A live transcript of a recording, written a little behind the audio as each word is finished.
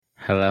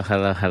Hello,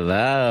 hello,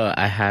 hello.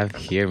 I have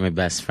here my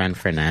best friend,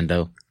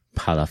 Fernando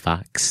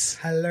Palafox.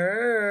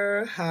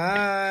 Hello.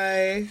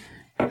 Hi.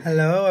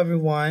 Hello,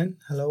 everyone.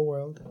 Hello,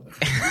 world.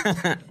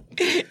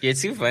 You're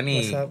too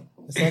funny. What's up?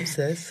 What's up,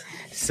 sis?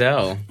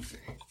 So,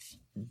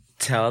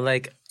 tell,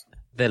 the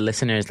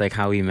listeners,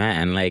 how we met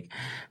and,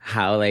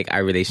 how,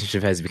 our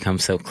relationship has become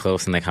so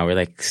close and, how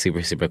we're,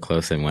 super, super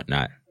close and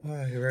whatnot.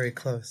 Oh, you're very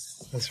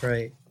close. That's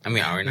right. I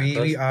mean, are we not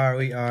close?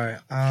 We are.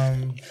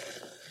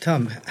 Tell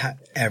them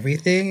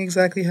everything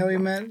exactly how we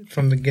met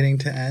from beginning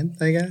to end,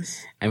 I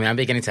guess. I mean, I'm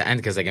beginning to end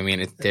because,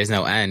 there's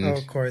no end. Oh,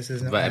 of course,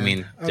 there's no end. But, I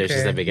mean, there's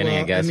just a beginning,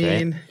 I guess,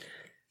 right?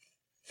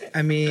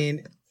 I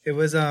mean, it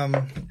was,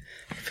 it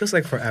feels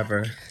like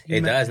forever.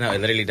 It does. No,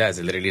 it literally does.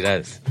 It literally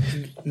does.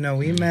 No,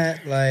 we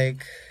met,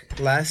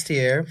 last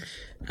year.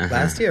 Uh-huh.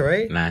 Last year,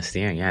 right? Last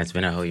year, yeah. It's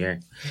been a whole year.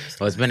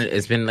 Well, it's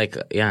been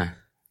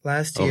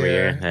last over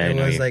year. It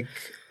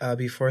was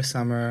before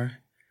summer,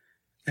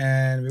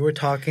 and we were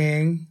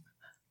talking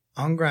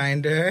on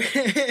Grindr,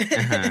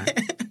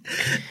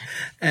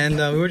 and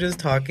we were just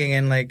talking,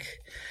 and I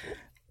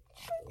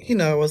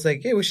was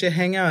like, "Hey, we should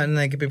hang out, and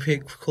it'd be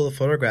pretty cool to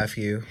photograph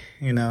you,"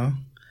 and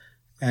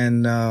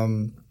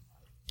then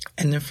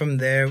from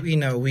there, we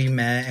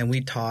met and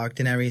we talked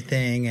and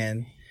everything,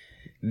 and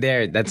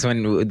that's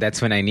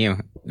when I knew.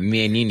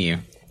 Me and you knew.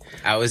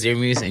 I was your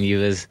muse and you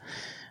was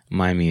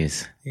my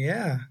muse.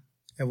 Yeah,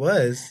 it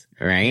was.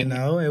 Right?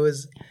 It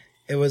was,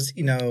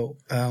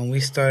 we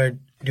started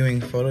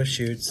doing photo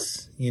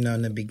shoots,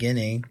 in the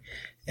beginning,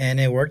 and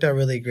it worked out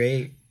really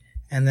great.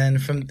 And then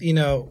from,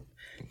 and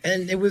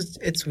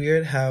it's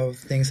weird how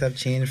things have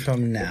changed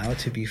from now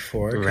to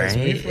before.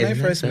 Right? When I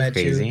first met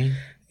crazy?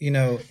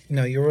 you,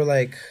 you were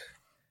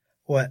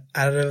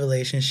out of a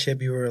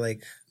relationship, you were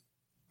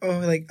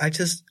I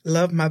just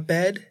love my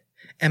bed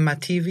and my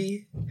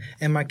TV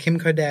and my Kim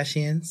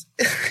Kardashians.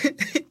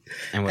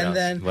 And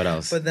what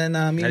else? But then,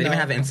 I didn't even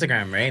have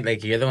Instagram,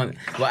 right? You're the one.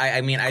 Well,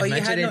 I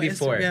mentioned it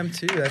before. Instagram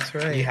too. That's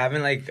right. You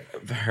haven't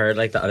heard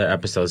the other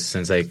episodes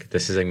since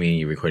this is me and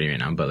you recording right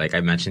now. But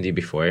I mentioned you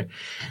before,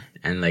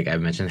 and I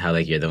mentioned how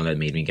you're the one that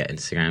made me get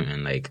Instagram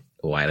and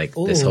why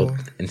this whole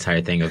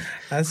entire thing of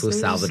who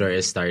Salvador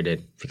is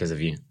started because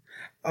of you.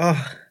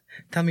 Oh.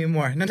 Tell me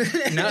more. No,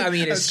 I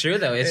mean, it's true,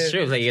 though. It's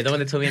true. You're the one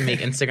that told me to make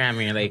Instagram,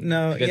 and you're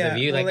no, because yeah, of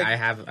you, well,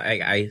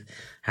 I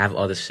have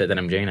all this shit that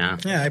I'm doing now.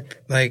 Yeah,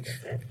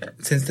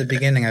 since the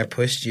beginning, I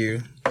pushed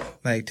you,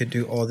 to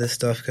do all this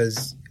stuff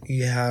because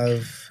you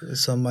have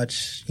so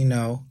much,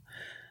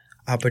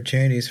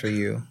 opportunities for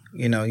you.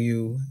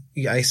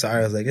 I saw,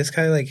 I was this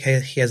guy,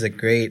 he has a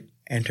great,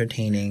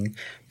 entertaining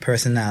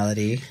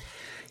personality.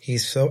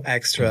 He's so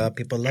extra.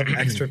 People love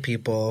extra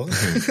people.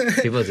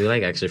 People do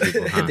like extra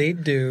people, huh? They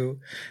do.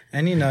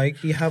 And,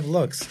 you have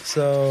looks.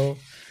 So,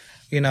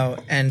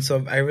 and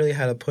so I really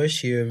had to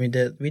push you. And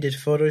we did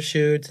photo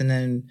shoots, and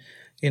then,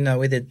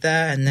 we did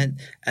that, and then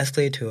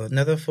escalated to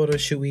another photo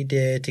shoot we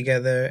did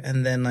together.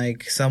 And then,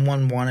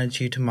 someone wanted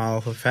you to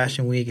model for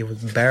Fashion Week. It was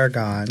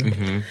Baragon.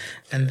 Mm-hmm.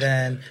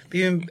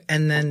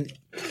 And then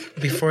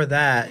before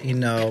that,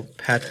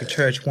 Patrick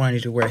Church wanted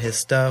you to wear his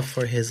stuff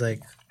for his,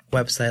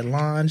 website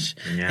launch,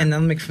 and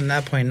then from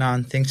that point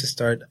on, things just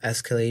start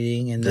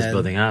escalating and just then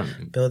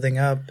building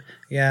up.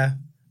 Yeah,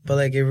 but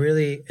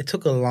it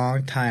took a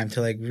long time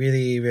to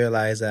really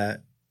realize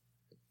that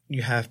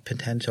you have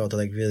potential to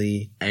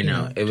really. I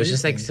know it was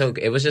just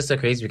it was just so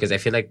crazy because I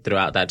feel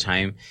throughout that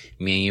time,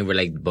 me and you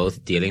were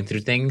both dealing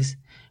through things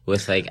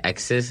with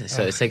exes,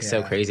 so it's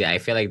so crazy. I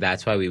feel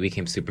that's why we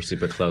became super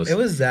super close. It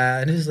was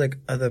that, and it was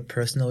other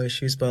personal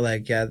issues, but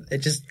it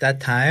just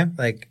that time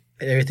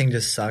everything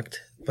just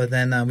sucked. But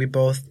then we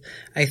both,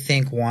 I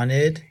think,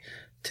 wanted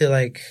to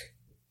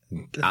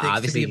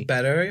obviously to be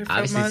better.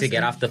 Obviously, to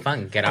get off the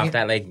funk, get off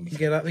that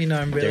get up,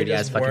 and really dirty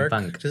ass just work,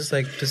 fucking funk.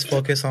 Just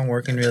focus on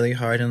working really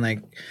hard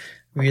and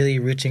really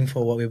reaching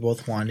for what we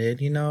both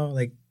wanted. You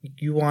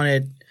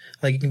wanted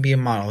you can be a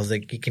model,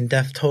 you can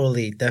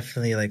definitely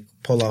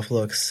pull off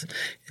looks,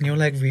 and you're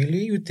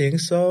really, you think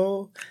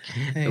so?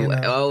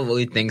 And, oh,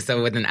 we think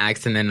so with an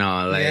accent and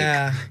all,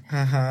 yeah,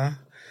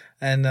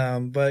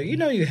 and but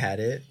you had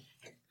it.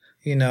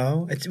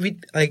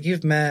 It's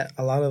you've met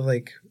a lot of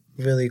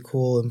really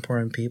cool,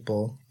 important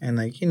people, and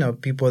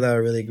people that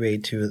are really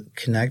great to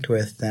connect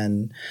with.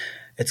 And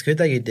it's good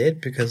that you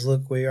did, because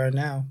look where you are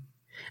now.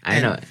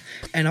 I know.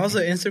 And also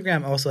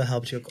Instagram also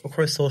helped you. Of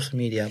course, social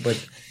media, but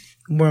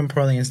more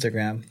importantly,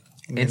 Instagram.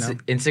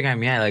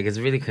 Instagram, yeah, it's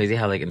really crazy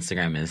how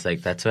Instagram is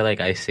that's why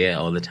I say it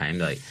all the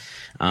time.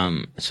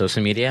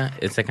 Social media,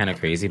 it's kind of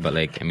crazy, but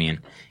I mean,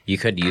 you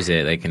could use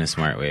it in a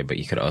smart way, but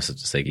you could also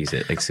just use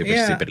it super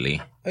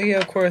stupidly. Oh yeah,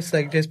 of course.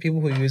 There's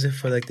people who use it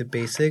for the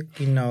basic,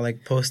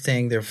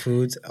 posting their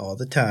foods all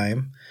the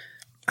time.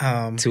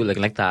 To look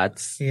like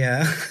that.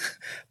 Yeah,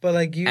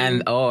 but you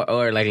and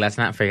or let's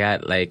not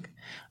forget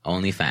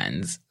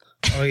OnlyFans.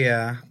 Oh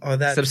yeah,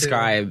 that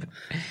subscribe.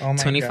 Too. Oh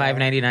my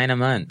 $25.99 a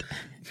month.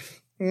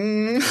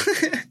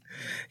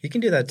 You can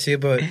do that too,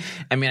 but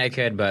I mean, I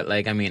could, but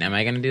like, I mean, am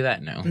I gonna do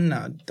that? No.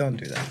 No, don't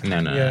do that.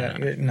 No.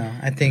 No.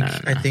 I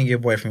think your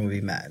boyfriend would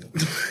be mad.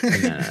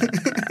 No.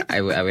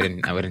 I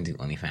wouldn't do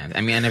OnlyFans.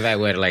 I mean, and if I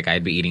would, like,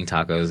 I'd be eating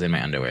tacos in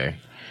my underwear.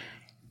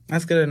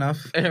 That's good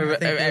enough. I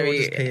think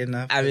just pay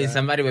enough. I mean,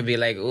 somebody would be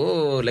like,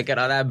 "Ooh, look at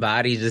all that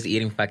body just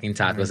eating fucking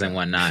tacos and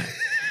whatnot."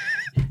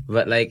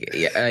 But like,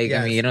 yes. I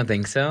mean, you don't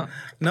think so?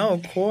 No,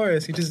 of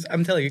course.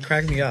 I'm telling you, you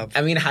crack me up.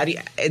 I mean,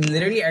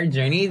 literally our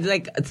journey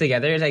like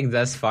together like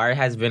thus far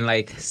has been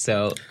like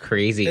so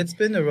crazy. It's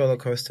been a roller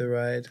coaster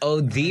ride.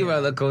 Oh, the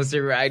roller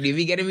coaster ride. You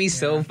be getting me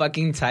so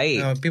fucking tight.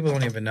 No, people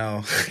don't even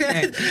know.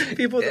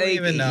 People don't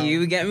even know.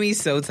 You get me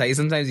so tight.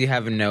 Sometimes you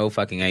have no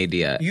fucking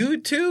idea. You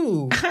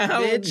too,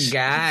 bitch.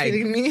 God. Are you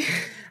kidding me?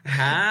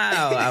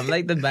 How? I'm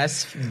like the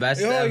best of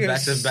best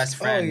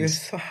friends. Oh, you're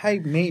so high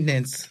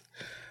maintenance.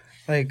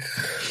 Like,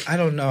 I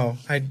don't know.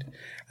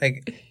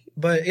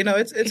 But you know,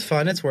 it's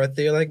fun. It's worth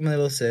it. You're like my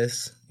little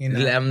sis. You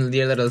know, I'm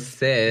your little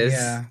sis.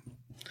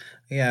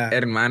 Yeah.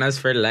 Hermanas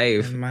for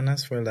life.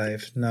 Hermanas for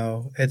life.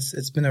 No,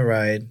 it's been a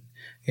ride.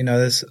 You know,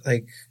 there's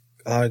like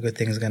a lot of good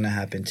things gonna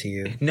happen to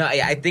you. No,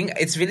 I think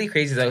it's really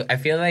crazy though. I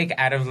feel like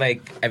out of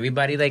like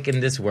everybody like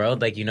in this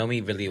world, like you know me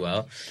really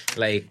well.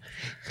 Like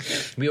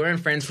we weren't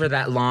friends for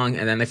that long,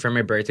 and then like for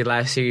my birthday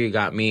last year, you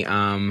got me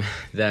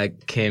the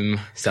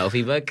Kim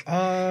selfie book.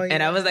 Oh, yeah.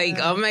 And I was like,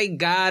 oh my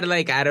god!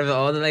 Like out of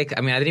all the like,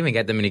 I mean, I didn't even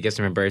get that many gifts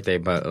for my birthday,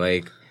 but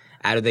like.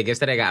 Out of the gifts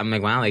that I got, I'm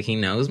like, wow, like he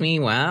knows me.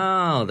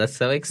 Wow, that's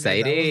so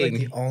exciting. That was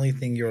like the only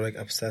thing you were like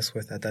obsessed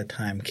with at that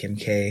time, Kim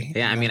K.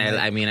 Yeah, I mean,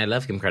 I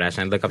love Kim Kardashian.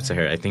 I look up to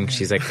her. I think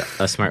she's like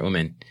a smart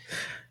woman.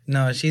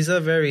 No, she's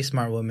a very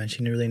smart woman.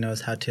 She really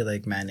knows how to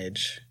like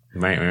manage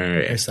right.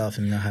 herself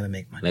and know how to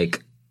make money.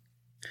 Like,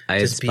 I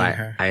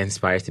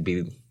inspire to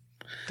be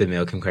the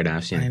male Kim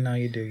Kardashian. I know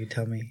you do. You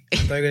tell me. I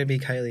thought you were gonna be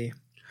Kylie.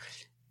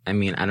 I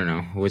mean, I don't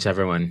know,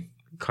 whichever one.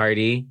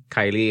 Cardi,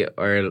 Kylie,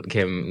 or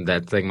Kim,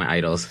 that's like my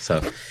idols.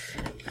 So,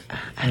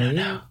 I don't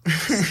know.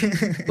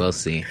 We'll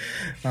see.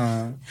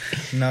 No,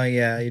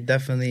 yeah, you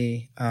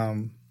definitely,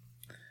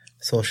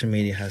 social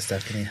media has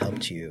definitely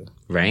helped you.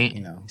 Right? You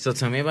know. So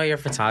tell me about your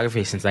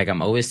photography, since like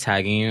I'm always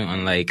tagging you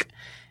on like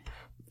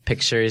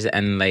pictures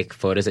and like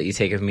photos that you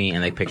take of me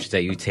and like pictures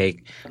that you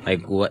take.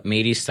 Like what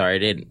made you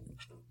started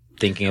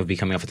thinking of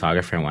becoming a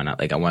photographer and whatnot?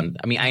 Like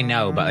I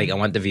know, but like I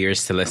want the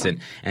viewers to listen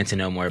and to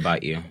know more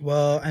about you.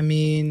 Well, I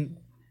mean...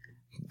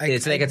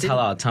 It's like a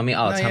tell-all. Tell me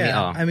all. Tell me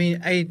all. I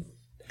mean, I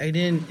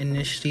didn't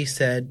initially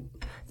said,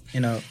 you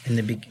know,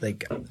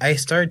 I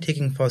started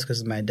taking photos because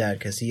of my dad,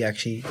 because he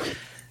actually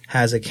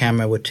has a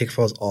camera, would take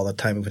photos all the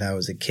time when I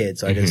was a kid.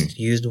 So I just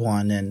used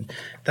one and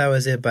that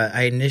was it. But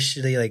I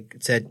initially like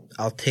said,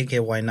 I'll take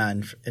it. Why not?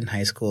 In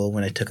high school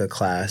when I took a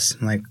class,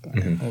 I'm like,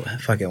 oh,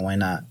 fuck it, why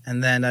not?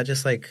 And then I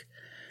just like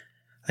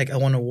I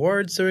won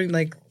awards during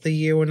like the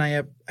year when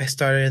I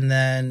started, and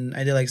then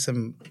I did like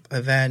some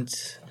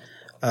event,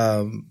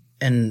 and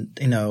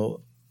you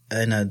know,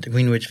 in a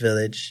Greenwich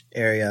Village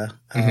area,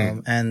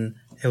 and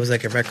it was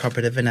like a red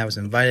carpet event. I was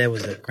invited. I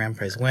was a grand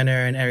prize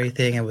winner and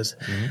everything. It was,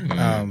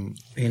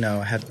 you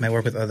know, I had my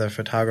work with other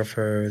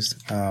photographers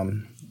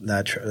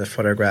that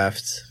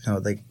photographed, you know,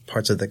 like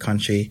parts of the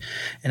country,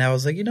 and I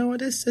was like, you know what,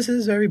 this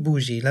is very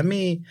bougie.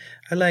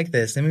 I like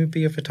this. Let me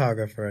be a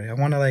photographer. I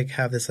want to like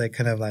have this like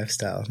kind of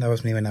lifestyle. That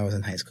was me when I was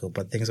in high school,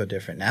 but things are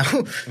different now.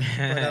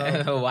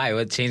 But, why?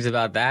 What changed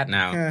about that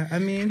now? Yeah, I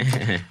mean,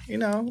 you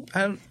know,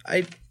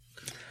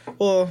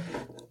 well,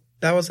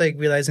 that was like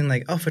realizing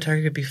like, oh,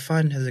 photography could be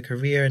fun as a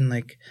career, and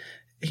like,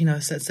 you know,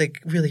 it's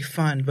like really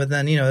fun. But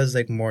then, you know, there's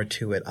like more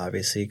to it,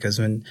 obviously, because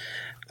when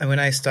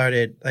I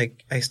started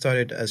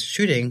as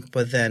shooting,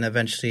 but then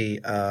eventually,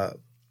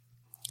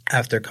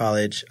 after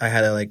college, I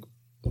had to like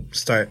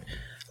start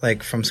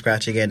like from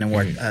scratch again and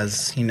work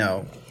as, you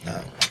know,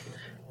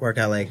 work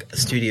at like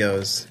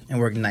studios and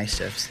work night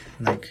shifts,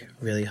 and, like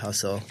really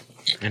hustle.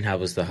 And how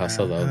was the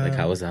hustle though? Like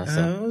how was the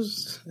hustle?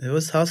 It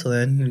was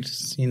hustling.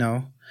 Just, you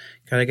know,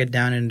 gotta get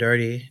down and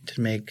dirty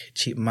to make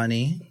cheap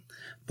money,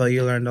 but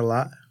you learned a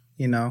lot,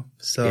 you know.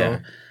 So,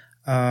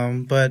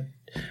 but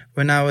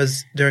when I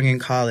was in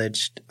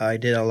college, I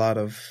did a lot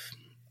of,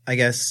 I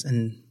guess,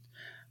 and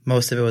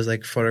most of it was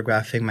like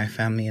photographing my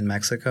family in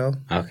Mexico.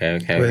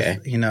 Okay.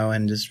 You know,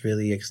 and just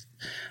really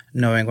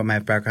knowing what my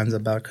background's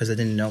about, because I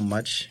didn't know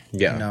much.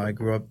 Yeah. You know, I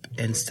grew up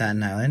in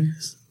Staten Island.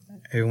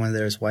 Everyone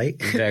there is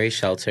white. Very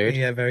sheltered.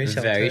 Yeah, very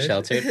sheltered. Very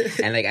sheltered.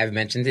 And like I've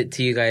mentioned it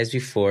to you guys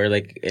before,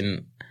 like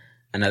in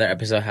another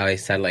episode, how I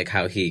said like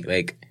how he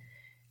like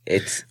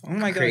it's oh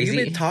my crazy. God,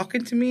 you've been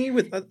talking to me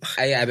with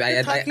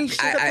talking shit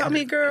about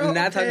me, girl. I'm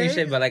not talking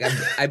shit, but like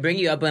I bring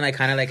you up and I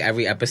kind of like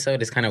every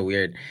episode. It's kind of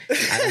weird.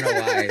 I don't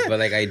know why, but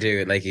like I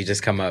do. Like you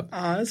just come up.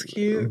 Oh, that's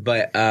cute.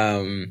 But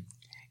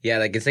yeah,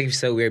 like it's like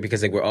so weird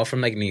because like we're all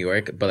from like New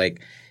York, but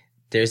like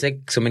there's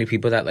like so many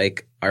people that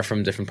like are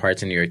from different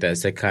parts of New York.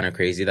 That's like kind of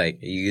crazy. Like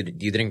you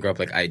didn't grow up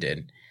like I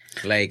did.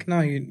 Like no,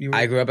 you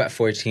I grew up at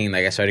 14.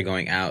 Like I started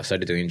going out,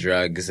 started doing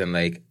drugs, and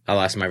like I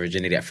lost my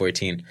virginity at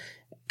 14.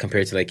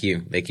 compared to like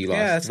you lost.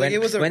 Yeah, it's like it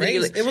was a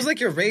race. It was like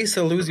your race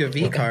to lose your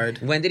V card.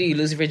 When did you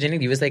lose your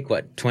virginity? You was like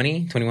what,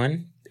 20,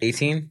 21,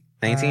 18,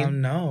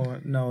 19?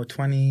 No,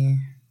 20,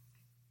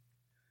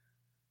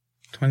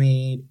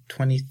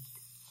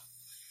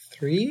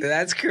 23.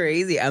 That's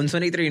crazy. I'm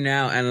 23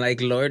 now, and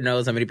like Lord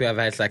knows how many people I've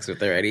had sex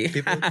with already.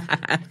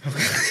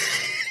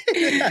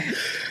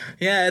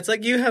 Yeah, it's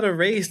like you had a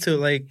race to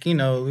like, you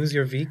know, lose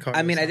your V card.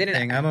 I mean, I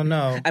didn't. I don't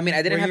know. I mean,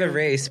 I didn't have a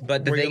race,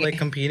 but the were thing, you like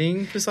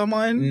competing for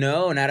someone?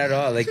 No, not at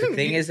all. Like the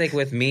thing is, like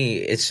with me,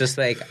 it's just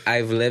like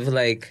I've lived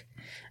like,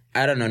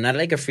 I don't know, not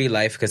like a free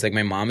life, because like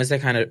my mom is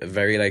like kind of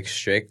very like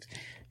strict,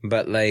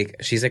 but like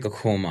she's like a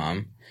cool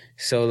mom.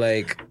 So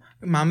like,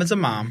 mom is a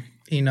mom,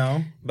 you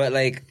know. But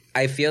like,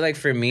 I feel like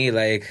for me,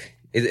 like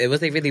it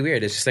was like really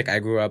weird. It's just like I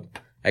grew up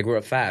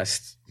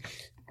fast,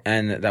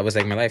 and that was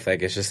like my life.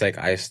 Like it's just like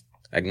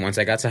once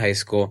I got to high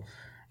school,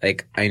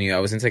 like I knew I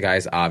was into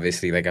guys.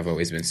 Obviously, like I've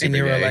always been super And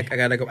you were gay. like, I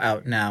gotta go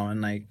out now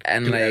and do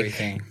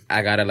everything.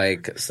 I gotta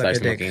like start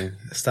smoking.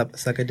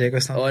 Suck a dick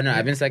or something. Oh no,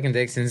 I've been sucking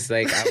dick since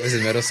like I was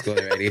in middle school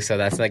already. So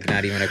that's like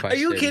not even a question.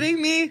 Are you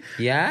kidding me?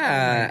 Yeah.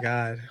 Oh my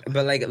god.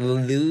 But like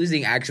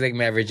losing actually like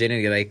my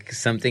virginity, like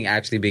something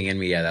actually being in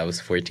me. Yeah, that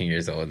was 14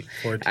 years old.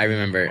 14. I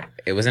remember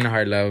it was in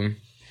Harlem.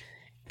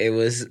 It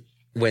was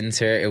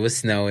winter. It was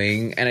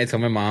snowing, and I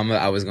told my mom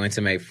I was going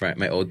to my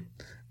old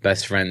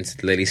best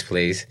friend's Lily's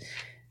place.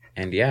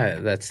 And yeah,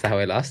 that's how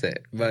I lost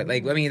it. But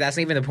like, I mean, that's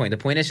not even the point. The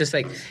point is just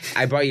like,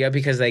 I brought you up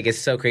because like, it's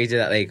so crazy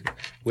that like,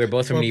 we're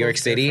both from New York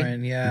City.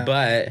 Yeah.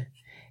 But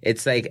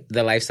it's like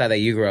the lifestyle that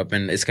you grew up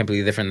in is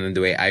completely different than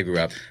the way I grew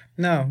up.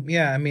 No,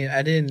 yeah. I mean,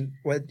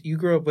 you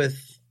grew up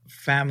with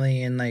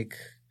family and like,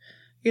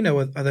 you know,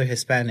 with other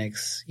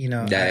Hispanics, you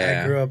know.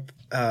 I grew up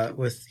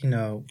with, you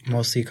know,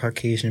 mostly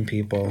Caucasian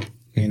people.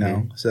 You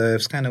know, so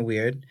it's kind of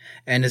weird,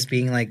 and it's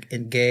being like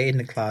gay in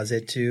the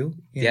closet too.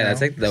 You know? That's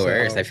like the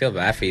worst. I feel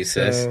bad for you,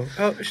 sis.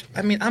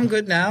 I mean, I'm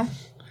good now.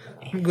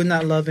 I'm good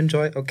now. Love,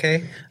 enjoy.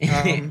 Okay,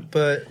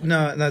 but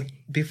no,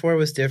 before it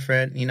was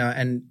different. You know,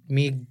 and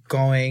me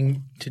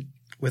going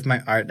with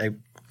my art, like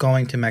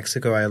going to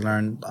Mexico, I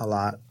learned a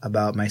lot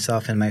about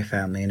myself and my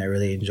family, and I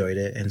really enjoyed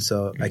it. And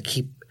so I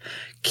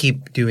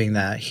keep doing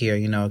that here.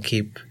 You know,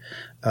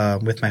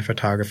 with my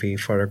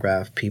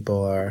photograph people,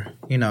 or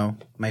you know,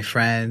 my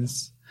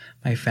friends,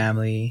 my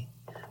family,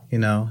 you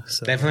know.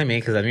 So definitely me,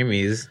 because I'm your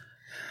muse.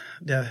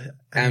 Yeah,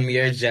 I'm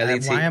your jelly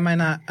tea. Why am I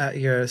not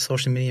your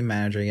social media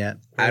manager yet?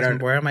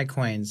 Where are my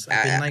coins?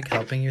 I've been like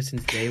helping you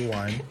since day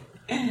one.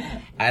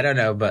 I don't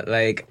know, but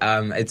like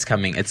it's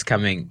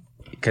coming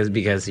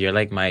because you're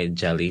like my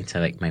jelly to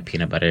like my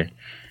peanut butter.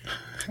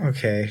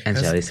 Okay. And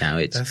jelly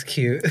sandwich. That's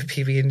cute.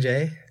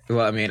 PB&J.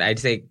 Well, I mean, I'd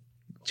say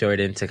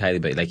Jordan to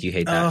Kylie, but like you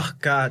hate that. Oh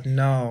God,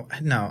 no.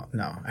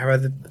 I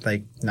rather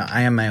I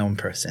am my own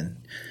person.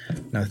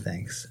 No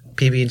thanks.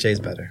 PB&J is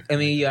better. I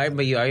mean, you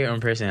are your own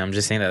person. I'm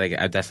just saying that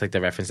like that's like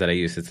the reference that I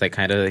use. It's like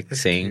kind of like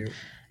that's saying, cute.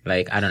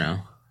 Like I don't know.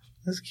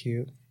 That's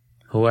cute.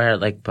 Who are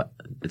like?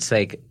 It's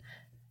like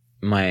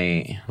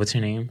what's her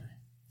name?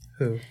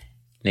 Who?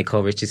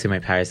 Nicole Richie to my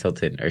Paris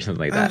Hilton or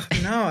something like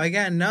that. No,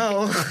 again,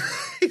 no.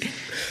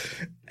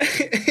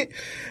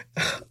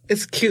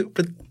 It's cute,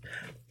 but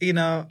you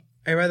know.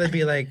 I'd rather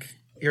be like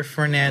your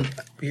Fernando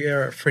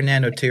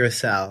to your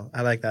Sal.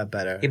 I like that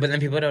better. Yeah, but then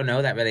people don't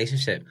know that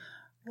relationship.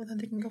 Well, then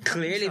they can go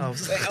clearly.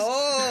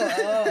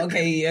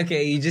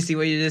 Okay. You just see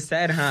what you just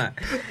said, huh?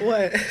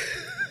 What?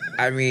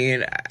 I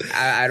mean,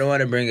 I don't want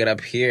to bring it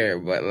up here,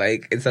 but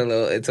like it's a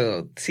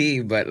little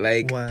tea. But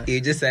like what? You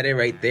just said it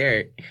right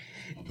there.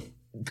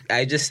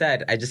 I just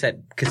said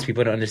because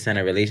people don't understand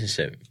a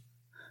relationship.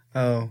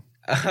 Oh,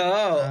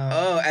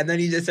 and then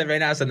you just said right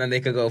now, so then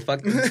they could go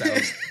fuck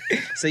themselves.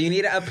 So you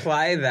need to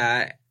apply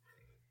that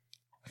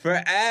for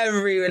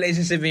every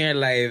relationship in your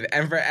life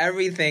and for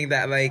everything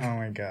that like. Oh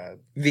my God!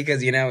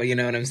 Because you know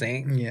what I'm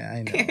saying. Yeah,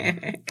 I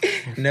know.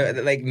 No,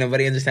 like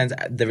nobody understands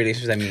the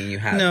relationships that me and you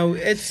have. No,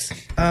 it's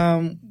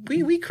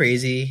we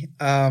crazy,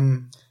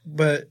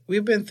 but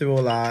we've been through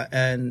a lot,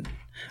 and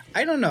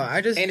I don't know.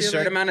 I just in a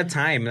short amount of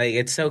time, like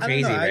it's so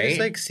crazy, right? I just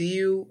like see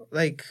you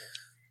like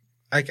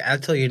I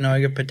tell you,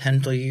 your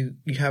potential. You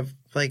have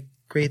like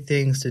great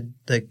things to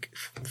like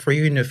for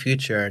you in the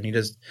future, and you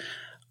just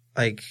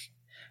like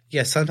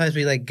sometimes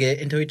we like get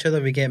into each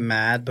other, we get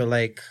mad, but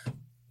like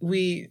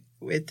we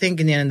think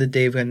in the end of the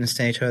day we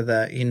understand each other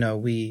that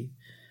we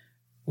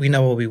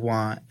know what we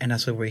want, and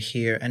that's why we're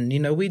here, and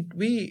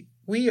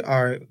we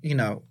are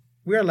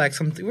we're like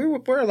something.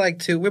 We're like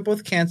too. We're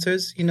both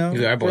cancers. We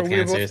are both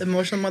cancers. We're both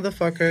emotional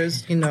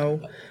motherfuckers.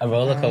 A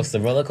roller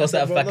coaster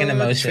of fucking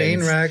emotions. Train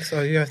wrecks.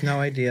 Oh, you have no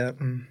idea.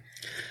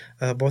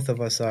 Both of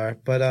us are.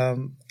 But I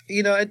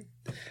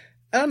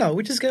don't know.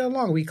 We just get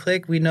along. We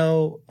click. We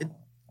know.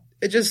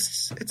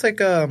 It's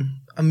like a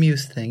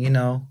muse thing.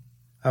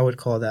 I would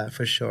call that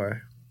for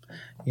sure.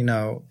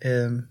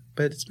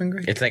 But it's been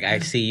great. It's like I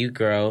see you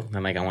grow.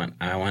 I'm like I want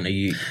you. I want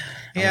you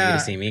to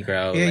see me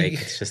grow. Yeah, like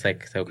it's just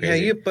like so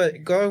crazy. Yeah,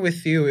 but going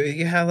with you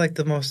have like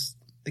the most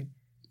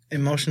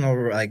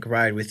emotional like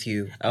ride with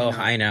you. Oh,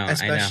 I know.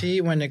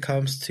 Especially when it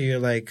comes to your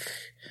like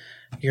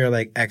your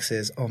like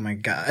exes. Oh my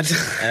god.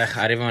 I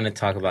don't even want to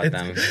talk about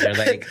them. They're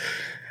like.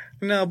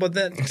 No, but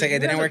then it's like it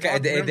didn't work. We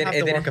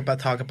don't have to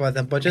talk about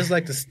them, but just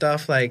like the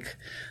stuff like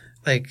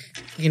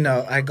you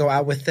know, I go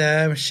out with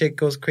them, shit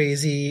goes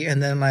crazy,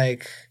 and then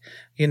like,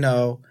 you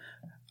know,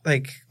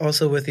 like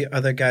also with the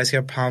other guys you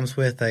have problems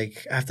with,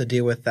 like I have to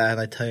deal with that, and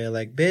I tell you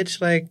like,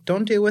 bitch, like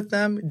don't deal with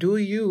them, do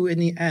you in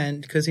the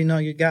end, because you know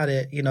you got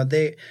it. You know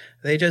they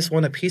just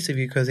want a piece of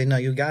you because they know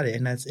you got it,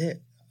 and that's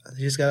it.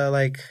 You just gotta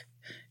like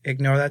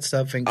ignore that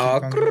stuff and keep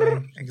on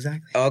going.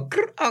 Exactly. Oh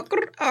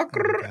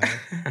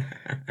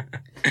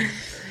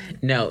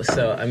no,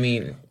 so I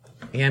mean,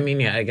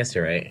 yeah, I guess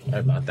you're right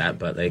about that,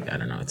 but like I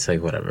don't know, it's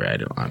like whatever. I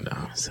don't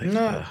know. It's like,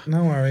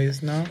 no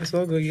worries, no, it's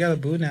all good. You got a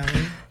boo now,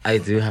 man. I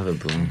do have a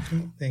boo.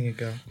 There you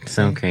go.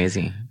 So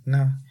crazy.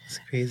 No, it's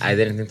crazy. I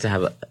didn't think to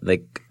have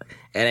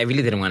and I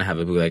really didn't want to have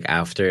a boo like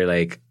after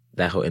like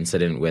that whole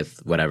incident with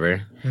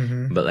whatever.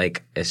 Mm-hmm. But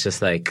like it's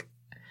just like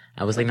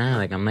I was like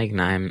I'm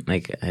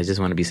like I just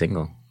want to be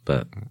single,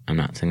 but I'm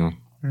not single.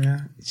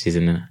 Yeah, she's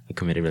in a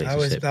committed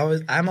relationship.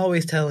 I'm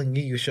always telling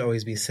you should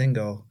always be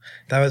single.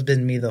 That has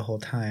been me the whole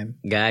time.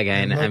 Guy,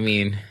 and I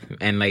mean,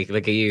 and like,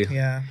 look at you.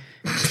 Yeah,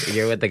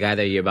 you're with the guy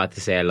that you're about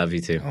to say I love you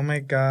to. Oh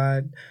my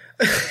god,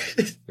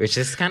 which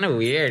is kind of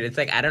weird. It's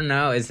like I don't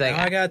know. It's like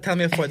now I gotta tell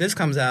me before this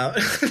comes out.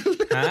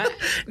 Huh?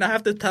 Now I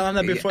have to tell him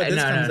that before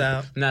this comes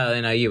out.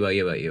 No, you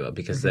will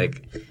because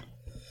like.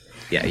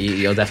 Yeah,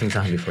 you'll definitely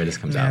tell him before this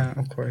comes out.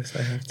 Yeah, of course,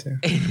 I have to.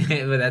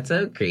 But that's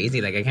so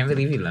crazy. Like, I can't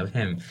believe you love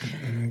him.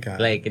 Oh my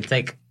god. Like, it's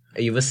like,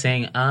 you were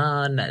saying,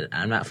 I'm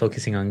not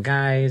focusing on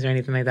guys or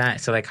anything like that.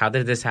 So, like, how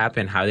did this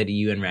happen? How did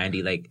you and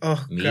Randy, like,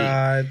 meet?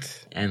 God.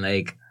 And,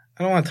 like...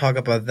 I don't want to talk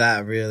about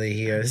that really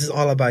here. This is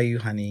all about you,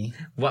 honey.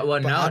 Well,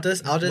 no. I'll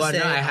just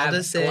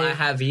say... I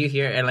have you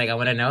here, and, like, I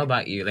want to know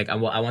about you. Like, I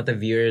want the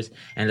viewers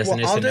and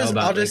listeners to know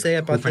about,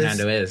 who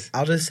Fernando is.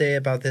 I'll just say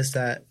about this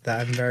that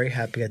I'm very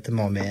happy at the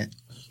moment.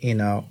 You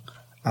know,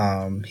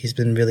 he's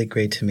been really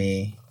great to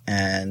me,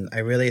 and I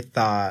really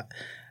thought,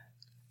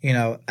 you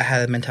know, I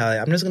had a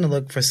mentality, I'm just going to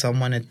look for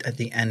someone at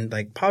the end,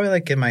 like probably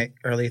like in my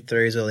early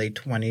 30s or late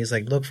 20s,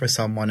 like look for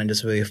someone and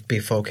just really be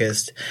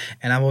focused.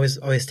 And I'm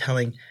always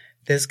telling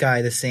this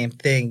guy the same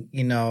thing,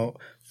 you know,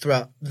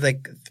 throughout,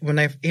 like when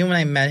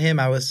I met him,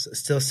 I was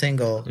still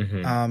single.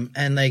 Mm-hmm.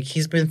 And like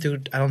he's been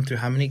through, I don't know through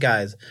how many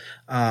guys.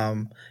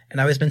 And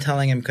I always been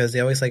telling him because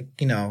they always like,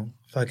 you know,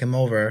 fuck him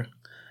over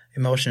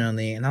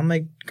emotionally, and I'm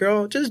like,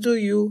 girl, just do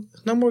you.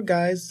 No more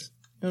guys.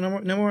 No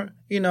more.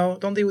 You know,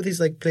 don't deal with these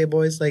like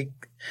playboys. Like,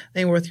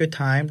 they ain't worth your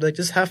time. Like,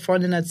 just have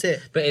fun and that's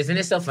it. But isn't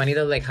it so funny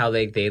though? Like how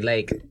like they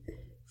like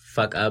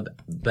fuck up,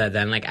 but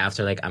then like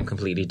after like I'm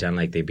completely done,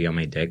 like they be on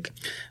my dick.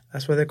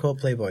 That's why they're called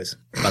playboys.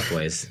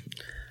 Fuckboys.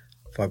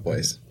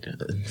 Fuckboys.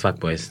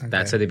 Fuckboys. Okay.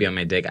 That's why they be on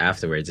my dick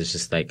afterwards. It's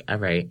just like, all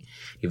right,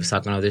 you was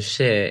talking all this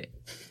shit,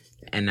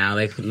 and now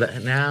like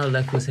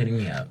look who's hitting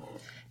me up.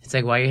 It's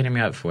like, why are you hitting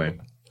me up for?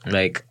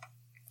 Like.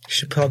 You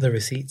should pull out the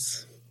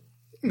receipts.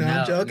 No,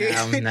 I'm joking.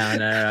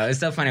 No. It's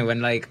so funny when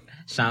like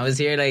Sean was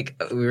here,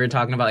 like we were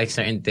talking about like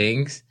certain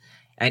things,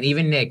 and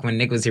even Nick, when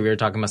Nick was here, we were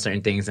talking about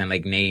certain things and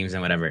like names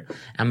and whatever.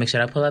 I'm like, should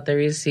I pull out the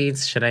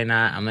receipts? Should I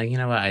not? I'm like, you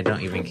know what? I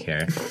don't even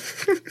care.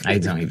 I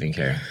don't even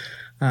care.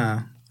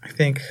 I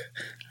think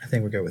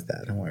we're good with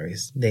that. Don't worry.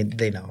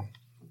 They know.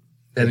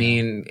 I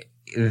mean,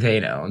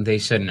 they know. They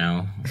should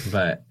know,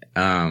 but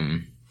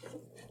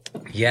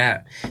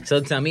yeah.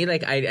 So tell me,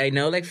 like, I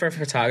know, like, for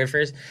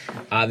photographers,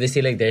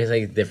 obviously, like, there's,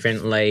 like,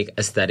 different, like,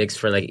 aesthetics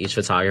for, like, each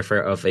photographer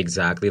of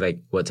exactly, like,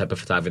 what type of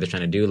photography they're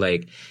trying to do.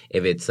 Like,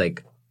 if it's,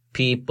 like,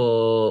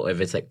 people, or if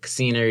it's, like,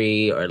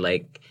 scenery, or,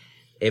 like,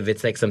 if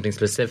it's, like, something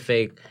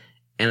specific.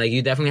 And, like,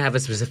 you definitely have a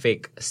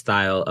specific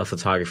style of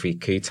photography.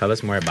 Could you tell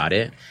us more about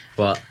it?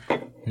 Well,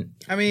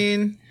 I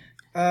mean,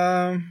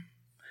 yeah,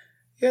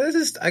 I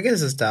guess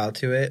there's a style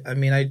to it. I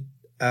mean,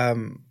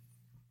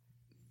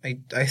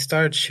 I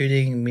started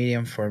shooting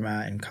medium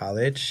format in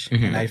college,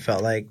 mm-hmm. and I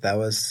felt like that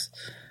was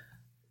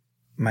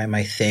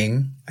my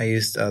thing. I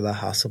used the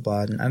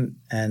Hasselblad,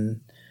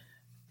 and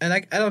I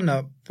don't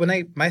know,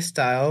 my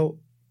style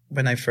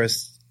when I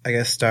first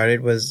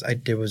started was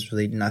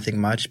really nothing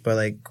much, but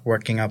like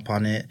working up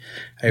on it,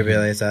 I mm-hmm.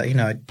 realized that, you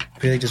know, I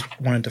really just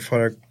wanted to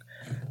photograph.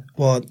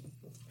 Well,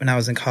 when I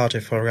was in college, I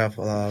photographed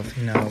a lot of,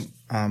 you know,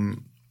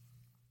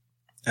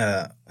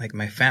 like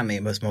my family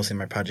was mostly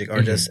my project, or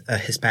mm-hmm. just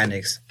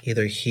Hispanics,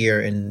 either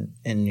here in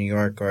New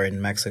York or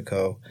in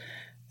Mexico,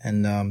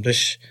 and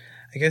just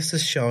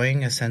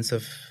showing a sense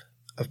of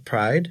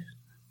pride,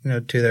 you know,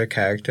 to their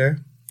character,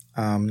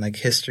 like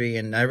history,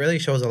 and that really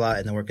shows a lot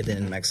in the work I did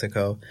in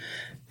Mexico.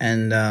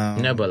 And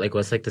no, but like,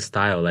 what's like the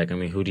style? Like, I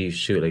mean, who do you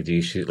shoot? Like, do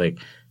you shoot like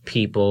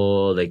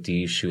people? Like, do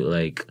you shoot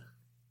like?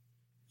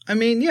 I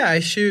mean, yeah, I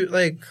shoot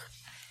like,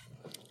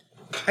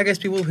 I guess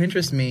people who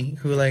interest me,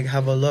 who like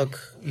have a look,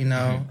 you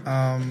know.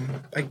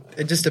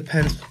 It just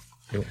depends.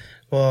 Yep.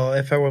 Well,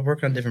 if I were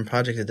working on different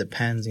projects, it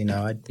depends, you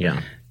know.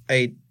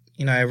 I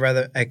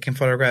can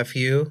photograph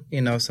you,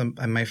 you know,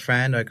 my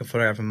friend, or I can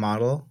photograph a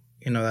model,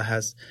 you know, that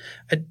has,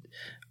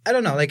 I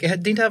don't know, like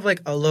it need to have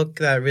like a look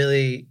that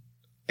really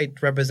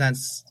it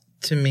represents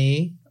to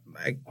me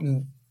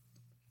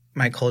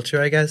my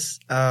culture, I guess.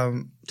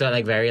 So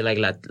like very like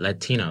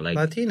Latino, like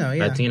Latino,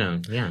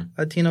 yeah.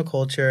 Latino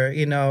culture,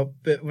 you know.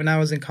 But when I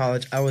was in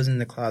college, I was in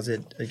the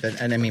closet,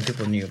 and I mean,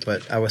 people knew,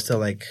 but I was still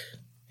like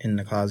in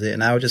the closet,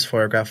 and I would just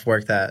photograph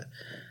work that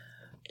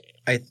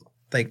I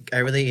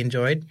really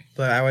enjoyed.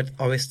 But I would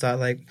always thought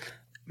like,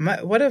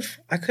 what if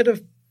I could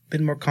have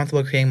been more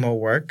comfortable creating more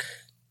work,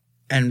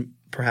 and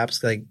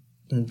perhaps like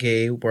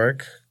gay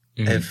work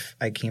if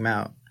I came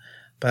out.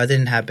 But that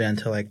didn't happen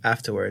until like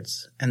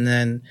afterwards. And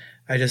then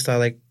I just thought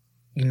like,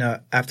 you know,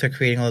 after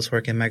creating all this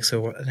work in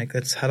Mexico, like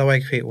how do I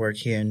create work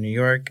here in New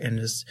York? And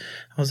I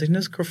was like,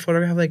 just go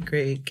photograph like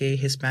great gay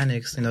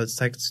Hispanics. You know, it's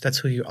like, that's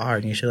who you are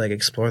and you should like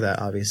explore that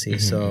obviously.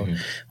 So when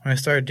I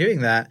started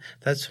doing that,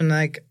 that's when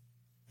like,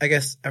 I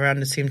guess around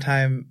the same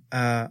time,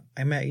 I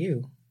met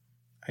you,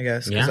 I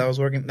guess. Cause I was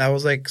working, that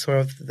was like sort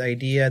of the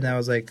idea. And I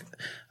was like,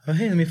 oh,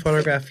 hey, let me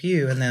photograph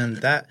you. And then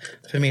that,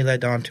 for me,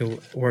 led on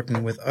to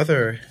working with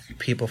other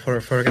people,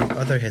 photographing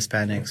other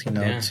Hispanics, you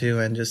know, too.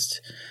 And just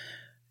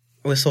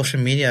with social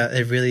media,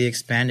 it really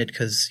expanded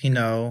because, you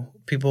know,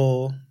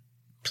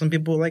 some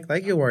people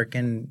like your work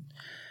and,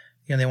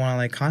 you know, they want to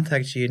like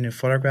contact you and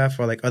photograph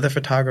or like other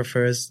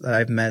photographers that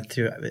I've met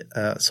through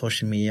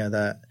social media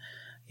that,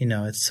 you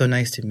know, it's so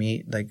nice to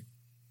meet like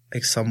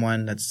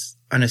someone that's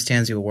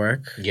understands your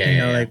work,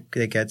 like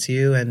that gets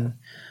you. And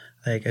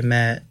like I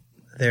met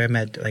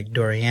like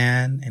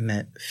Dorian, I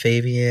met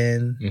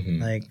Fabian,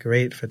 like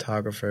great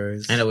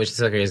photographers. I know, which is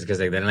so crazy because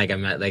like then like I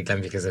met like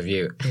them because of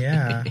you.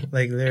 Yeah,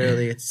 like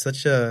literally, it's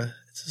a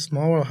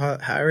small world how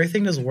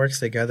everything just works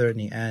together in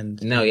the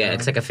end. No, yeah,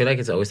 it's like I feel like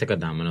it's always like a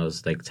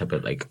dominoes like type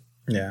of like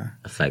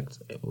effect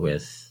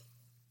with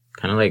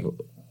kind of like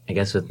I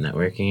guess with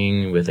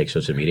networking with like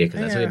social media because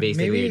that's what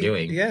basically you're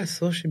doing. Yeah,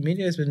 social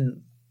media has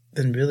been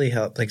really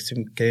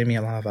getting me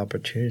a lot of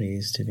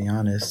opportunities. To be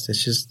honest,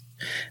 it's just.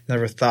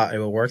 Never thought it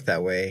would work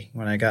that way.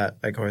 When I got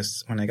IG,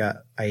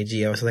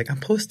 I was like, I'm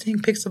posting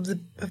pics of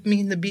me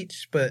in the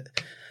beach, but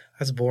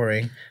that's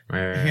boring.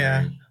 Right.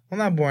 Yeah. Well,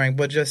 not boring,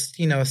 but just,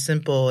 you know,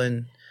 simple.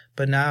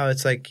 But now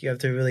it's like you have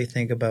to really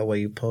think about what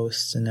you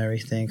post and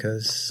everything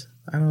because,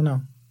 I don't know,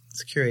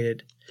 it's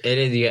curated. It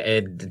is, yeah.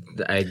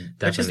 I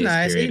definitely which is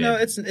nice. You know,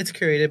 it's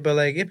curated, but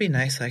like it'd be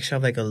nice to actually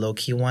have like a low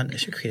key one. I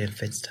should create a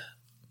Finsta.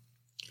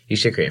 You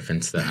should create a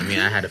Finsta. I mean,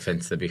 I had a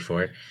Finsta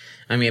before.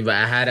 I mean, but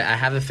I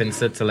have a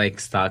Finsta to like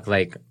stalk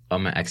like all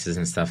my exes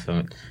and stuff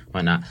and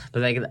whatnot.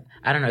 But like,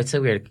 I don't know, it's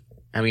so weird.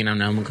 I mean,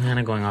 I'm kind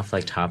of going off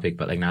like topic,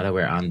 but like now that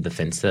we're on the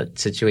Finsta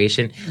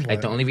situation, like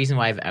the only reason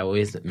why I've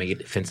always made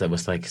Finsta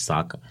was to, like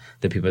stalk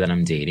the people that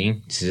I'm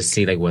dating to just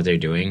see like what they're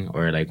doing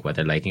or like what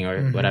they're liking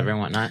or whatever and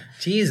whatnot.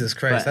 Jesus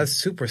Christ, that's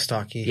super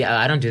stalky. Yeah,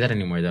 I don't do that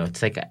anymore though.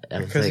 It's like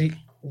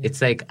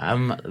it's like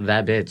I'm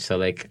that bitch. So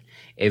like,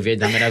 if you're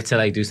dumb enough to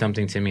like do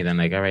something to me, then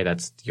like, all right,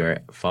 that's your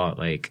fault.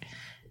 Like.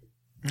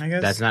 I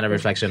guess that's not a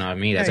reflection of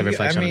me. That's a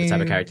reflection of the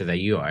type of character that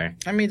you are.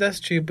 I mean, that's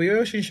true, but your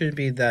relationship shouldn't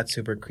be that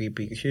super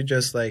creepy. You should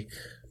just like.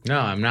 No,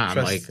 I'm not.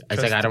 I'm like,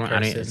 it's like I don't.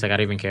 It's like I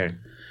don't even care.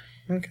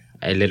 Okay.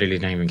 I literally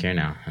don't even care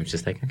now. I'm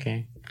just like,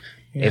 okay.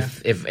 Yeah.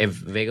 If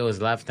it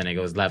goes left, then it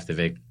goes left. If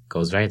it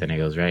goes right, then it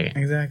goes right.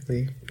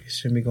 Exactly. You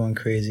shouldn't be going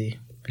crazy.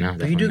 No,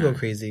 but you do go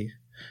crazy.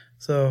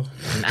 So.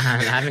 I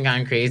haven't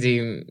gone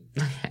crazy.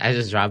 I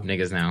just drop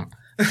niggas now.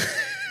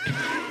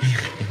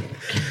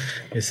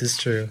 This is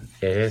true.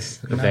 It is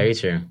very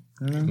true.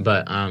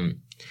 But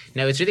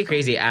no, it's really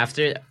crazy.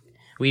 After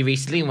we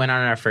recently went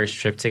on our first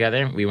trip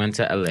together, we went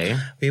to LA.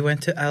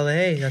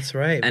 That's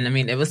right. And I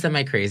mean, it was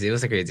semi-crazy. It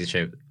was a crazy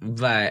trip,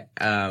 but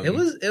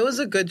it was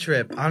a good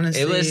trip.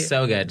 Honestly, it was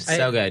so good,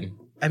 so good.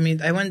 I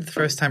mean, I went the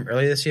first time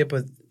earlier this year,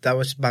 but that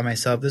was by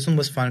myself. This one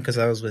was fun because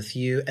I was with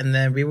you, and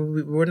then we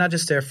were not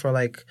just there for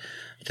like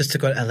just to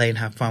go to LA and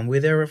have fun. We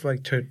were there for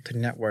like to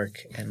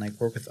network and like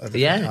work with other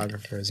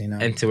photographers, you know,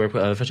 and to work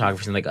with other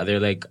photographers and like other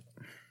like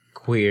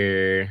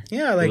queer,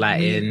 like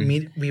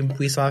Latin.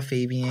 We saw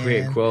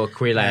Fabian,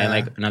 queer Latin,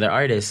 like another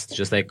artist,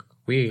 just like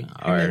we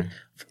are.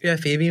 Yeah,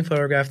 Fabian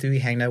photographed. We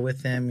hanged out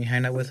with him. We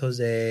hanged out with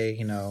Jose.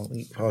 You know,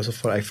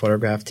 I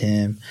photographed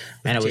him.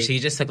 And I wish he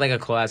just took like a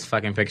cool ass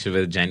fucking picture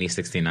with Jenny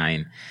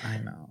 69. I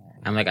know.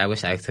 I'm like, I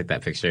wish I took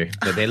that picture,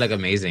 but they look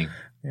amazing.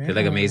 Yeah, they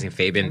look amazing.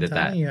 Fabian did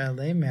that. You,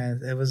 LA,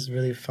 man, it was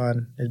really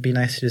fun. It'd be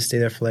nice to just stay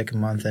there for like a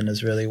month and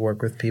just really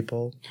work with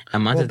people. A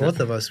month. Well, both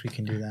of us, we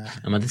can do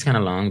that. A month is kind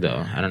of long,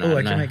 though. I don't know.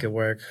 I can make it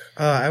work.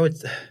 I would.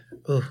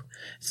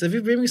 So if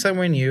you bring me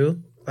somewhere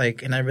new,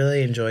 like, and I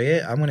really enjoy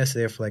it, I'm gonna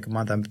stay there for like a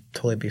month. I'm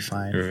totally be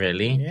fine.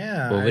 Really?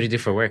 Yeah. What would you do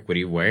for work? Would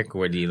you work?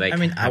 Or do you like? I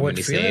mean, I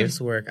would freelance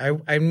work.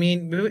 I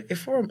mean,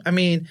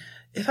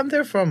 if I'm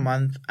there for a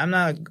month,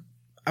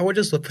 I would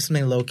just look for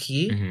something low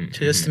key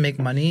to make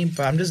money.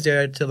 But I'm just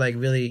there to like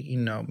really, you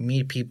know,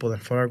 meet people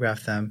and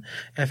photograph them.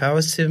 And if I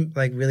was to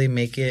like really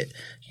make it,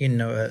 you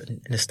know,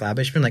 an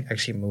establishment, like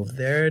actually move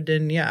there,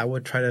 then yeah, I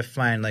would try to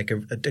find like a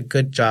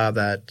good job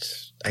that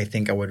I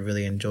think I would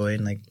really enjoy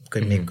and like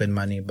could make good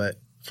money. But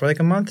for like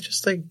a month,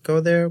 just like go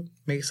there,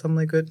 make some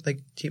like good like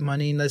cheap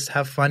money, and let's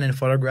have fun and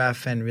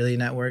photograph and really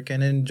network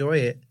and enjoy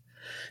it.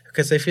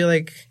 because I feel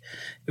like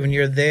when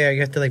you're there,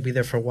 you have to like be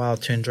there for a while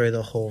to enjoy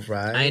the whole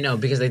ride. I know,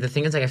 because like the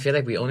thing is, like I feel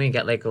like we only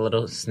get like a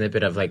little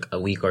snippet of like a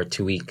week or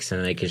 2 weeks,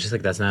 and like it's just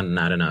like that's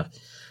not enough.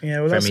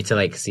 Yeah, for me to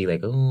like see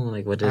like, oh,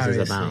 like what this is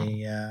about.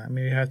 Yeah, I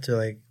mean, you have to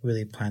like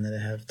really plan it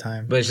ahead of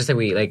time. But it's just like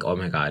we like, oh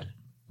my god,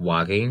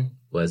 walking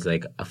was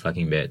like a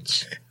fucking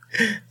bitch.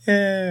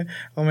 Yeah.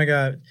 Oh my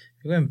god,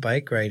 we went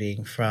bike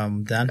riding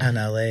from downtown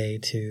LA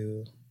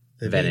to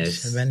the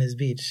Venice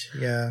Beach.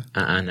 Yeah.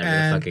 Never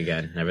the fuck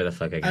again. Never the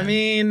fuck again. I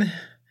mean,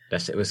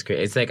 that shit was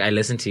crazy. It's like I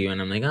listened to you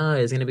and I'm like, oh,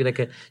 it's gonna be like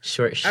a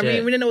short shit. I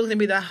mean, we didn't know it was gonna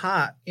be that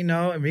hot, you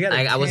know. And we got.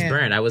 I was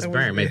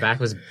burned. My back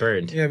was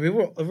burned. Yeah, we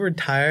were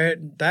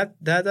tired. That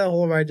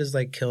whole ride just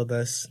like killed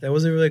us. That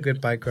was a really good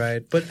bike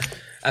ride, but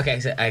okay.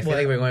 So I feel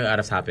like we're going out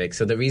of topic.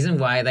 So the reason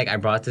why like I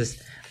brought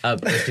this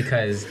up is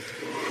because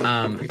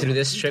through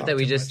this trip that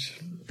we just.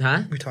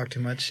 Huh? We talk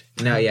too much.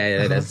 No,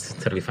 yeah, that's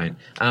totally fine.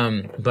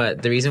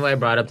 But the reason why I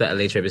brought up the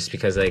LA trip is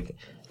because like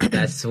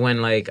that's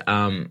when like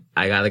I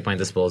got like my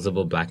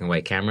disposable black and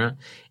white camera,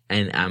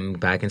 and I'm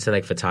back into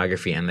like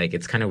photography, and like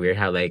it's kind of weird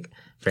how like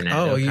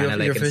Fernando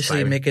you're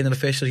officially making it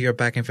official. You're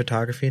back in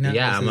photography now.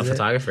 Yeah, I'm a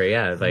photographer.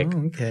 Yeah, like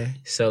okay.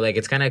 So like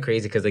it's kind of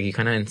crazy because like you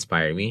kind of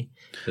inspire me,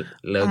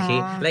 low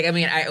key. Like I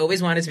mean, I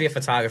always wanted to be a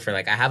photographer.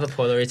 Like I have a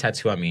Polaroid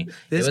tattoo on me.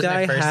 This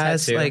guy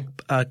has tattoo. Like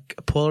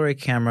Polaroid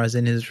cameras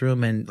in his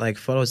room and like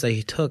photos that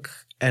he took,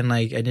 and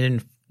like I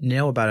didn't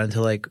know about it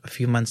until like a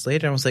few months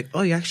later. I was like,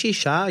 oh, you actually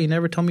shot? You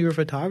never told me you were a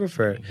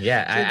photographer.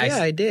 Yeah,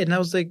 I did. And I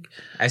was like,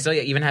 I still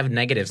even have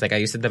negatives. Like I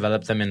used to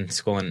develop them in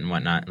school and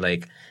whatnot.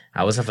 Like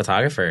I was a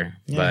photographer,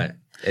 but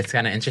it's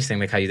kind of interesting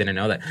like how you didn't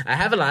know that. I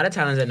have a lot of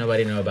talents that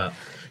nobody know about.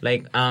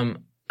 Like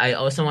I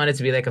also wanted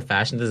to be like a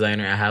fashion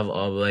designer. I have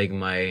all like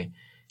my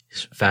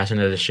fashion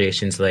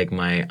illustrations, like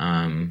my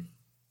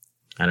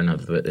I don't know,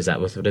 is that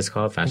what it's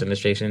called? Fashion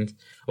illustrations?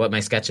 My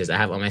sketches. I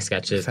have all my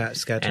sketches.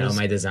 And all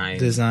my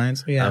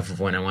designs. Yeah. Of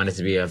when I wanted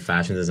to be a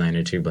fashion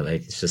designer too, but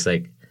like, it's just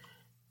like.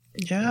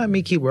 Yeah, I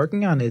mean, keep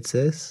working on it,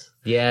 sis.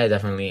 Yeah,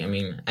 definitely. I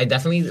mean, I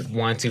definitely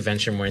want to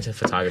venture more into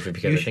photography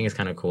because I think it's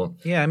kind of cool.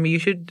 Yeah, I mean, you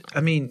should,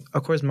 I mean,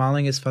 of course,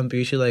 modeling is fun, but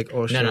you should like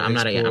also No, I'm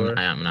not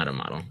a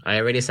model. I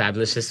already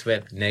established this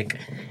with Nick,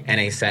 and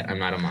I said I'm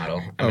not a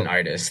model. I'm an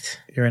artist.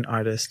 You're an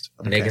artist.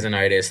 Okay. Nick is an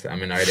artist.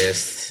 I'm an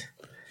artist.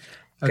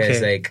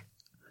 Because like,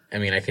 I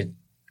mean,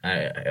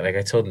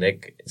 I told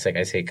Nick, it's like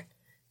I take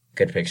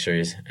good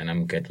pictures and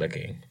I'm good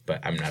looking, but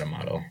I'm not a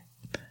model.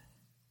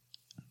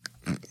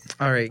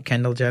 All right,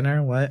 Kendall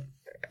Jenner, what?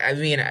 I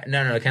mean,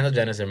 no, Kendall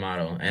Jenner's a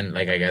model and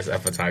like I guess a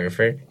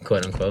photographer,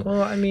 quote unquote.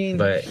 Well, I mean,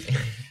 but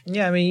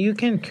yeah, I mean, you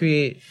can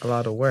create a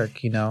lot of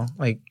work, you know,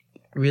 like.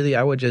 Really,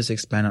 I would just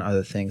expand on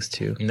other things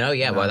too. No,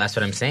 yeah, well, that's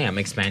what I'm saying. I'm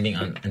expanding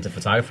into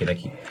photography. Like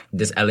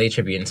this LA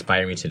trip, you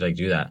inspired me to like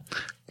do that.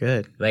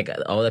 Good. Like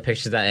all the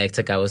pictures that I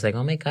took, I was like,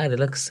 oh my god, it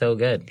looks so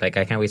good. Like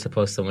I can't wait to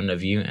post the one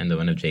of you and the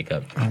one of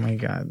Jacob. Oh my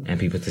god. And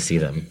people to see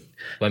them.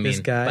 Well, I mean,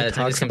 this guy by the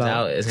time talks this comes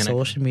about out, it's gonna...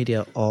 social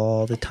media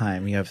all the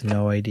time. You have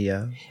no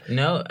idea.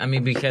 No, I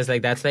mean because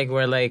like that's like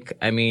where like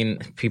I mean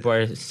people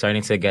are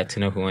starting to get to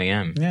know who I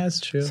am. Yeah,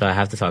 it's true. So I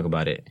have to talk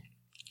about it.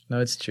 No,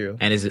 it's true.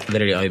 And it's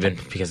literally only been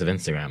because of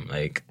Instagram.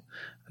 Like.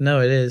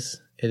 No, it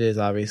is. It is,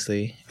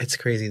 obviously. It's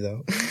crazy,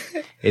 though.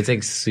 It's,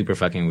 like, super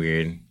fucking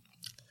weird.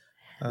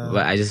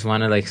 But I just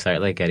want to, like,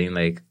 start, like, getting,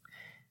 like,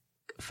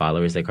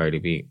 followers like Cardi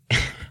B.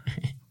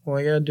 Well,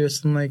 I gotta do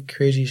some, like,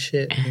 crazy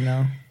shit, you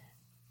know?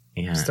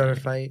 Yeah. Start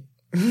a fight.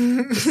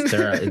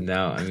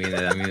 No, I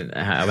mean,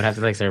 I would have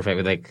to, like, start a fight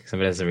with, like,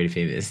 somebody that's already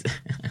famous.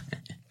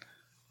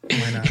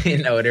 Why not?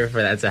 In order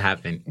for that to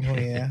happen. Oh,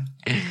 yeah.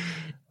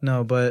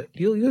 No, but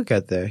you'll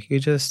get there. You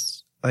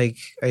just, like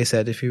I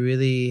said, if you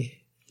really...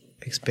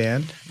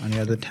 expand on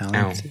your other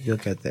talents, you'll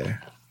get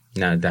there.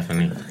 No,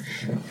 definitely.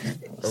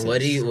 What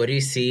do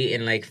you see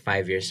in like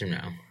 5 years from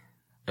now,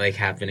 like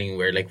happening?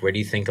 Where do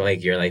you think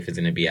like your life is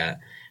gonna be at?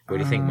 Where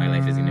do you think my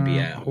life is gonna be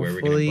at? Where we're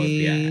gonna both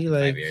be at in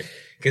 5 years?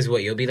 Because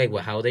you'll be like,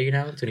 how old are you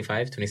now?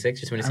 25,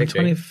 26? You're 26,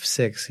 I'm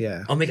 26, right?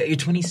 Yeah. Oh my god, you're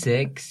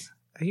 26.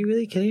 Are you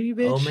really kidding me,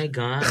 bitch? Oh my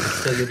god.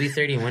 So you'll be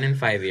 31 in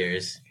 5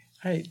 years.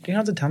 All right, you don't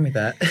have to tell me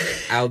that.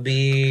 I'll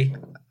be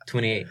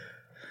 28.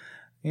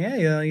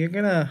 Yeah, you're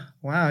gonna...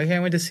 Wow, I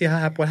can't wait to see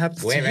what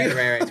happens to you.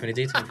 Right.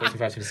 23, 24,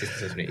 25, 26,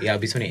 27. Yeah, I'll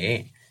be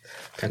 28.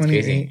 That's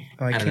crazy.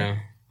 Oh, I don't know.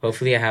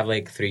 Hopefully I have,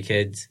 like, 3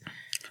 kids.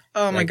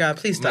 Oh, my God,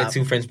 please stop. My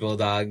 2 French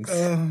bulldogs.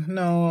 Oh,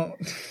 no.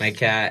 My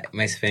cat,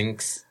 my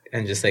Sphinx,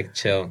 and just, like,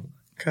 chill.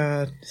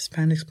 God,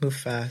 Hispanics move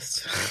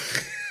fast.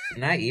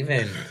 Not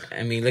even.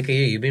 I mean, look at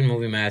you. You've been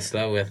moving mad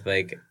slow with,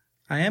 like...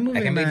 I am moving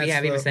mad slow. I can't believe you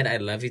haven't even said I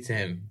love you to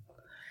him.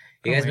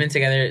 You guys been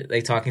together,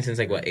 like, talking since,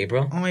 like, what,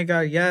 April? Oh, my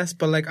God, yes.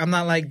 But, like, I'm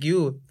not like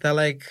you that,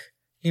 like,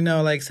 you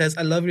know, like, says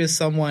I love you to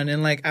someone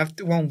and, like,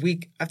 after 1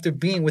 week, after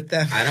being with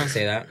them. I don't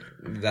say that.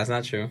 That's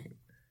not true.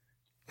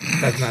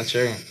 That's not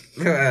true.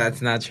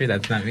 That's not true.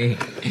 That's not me.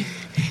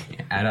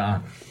 At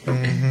all.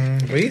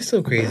 Mm-hmm. But you're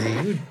still crazy.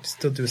 You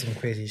still do some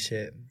crazy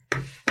shit.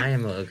 I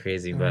am a little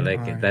crazy, but,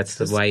 like, that's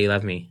why you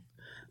love me.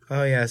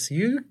 Oh, yes.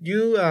 You're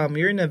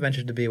an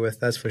adventure to be with,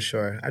 that's for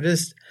sure.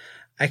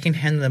 I can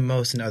handle it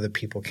most than other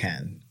people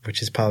can,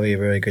 which is probably a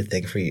very good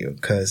thing for you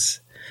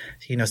because,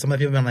 you know, some of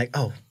the people have been like,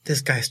 oh,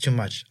 this guy's too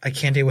much. I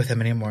can't deal with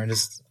him anymore and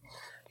just,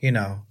 you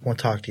know, won't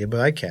talk to you.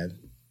 But I can.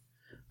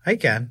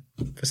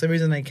 For some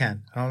reason, I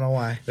can. I don't know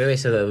why. Wait.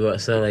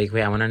 So like,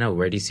 wait. I want to know,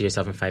 where do you see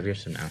yourself in 5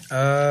 years from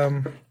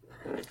now?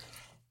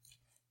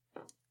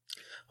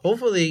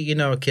 Hopefully, you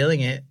know,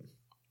 killing it.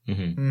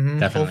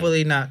 Definitely.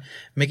 Hopefully, not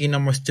making no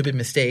more stupid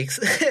mistakes.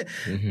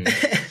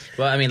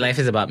 Well, I mean, life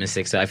is about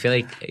mistakes, so I feel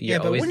like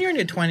but when you're in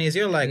your 20s,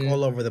 you're like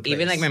all over the place.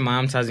 Even like my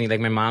mom tells me, like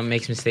my mom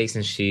makes mistakes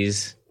and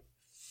she's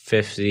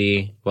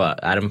 50. Well,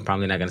 I'm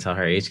probably not gonna tell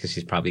her age because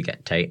she's probably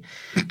get tight.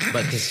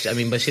 But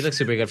but she looks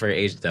super good for her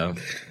age though.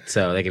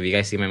 So like, if you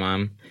guys see my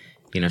mom,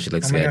 you know she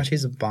looks good. Oh my gosh,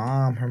 she's a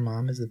bomb. Her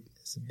mom is a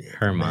bitch.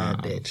 Her mom,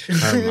 bitch.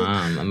 Her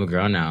mom. I'm a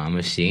girl now. I'm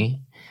a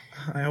she.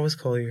 I always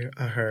call you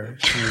her.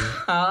 She.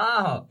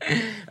 Oh,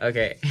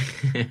 okay.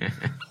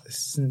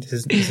 This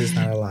is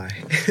not a lie.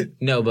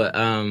 No, but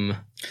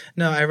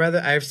no,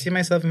 I've seen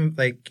myself in,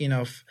 like, you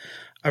know,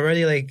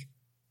 already like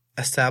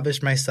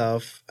established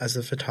myself as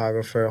a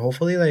photographer.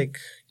 Hopefully, like,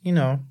 you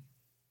know,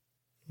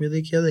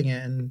 really killing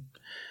it, and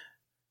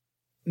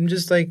I'm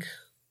just like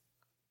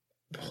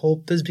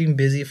hope is being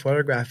busy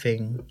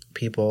photographing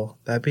people.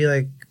 That'd be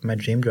like my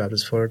dream job,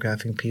 is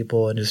photographing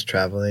people and just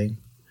traveling.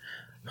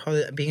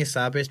 Probably being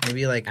established,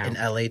 maybe like in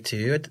LA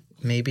too.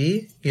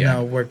 Maybe, you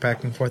know, work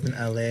back and forth in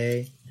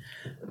LA.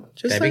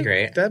 Just that'd be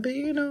great. That'd be,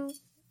 you know,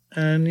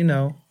 and you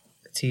know,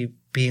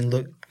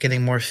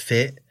 getting more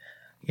fit.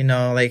 You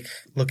know, like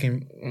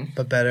looking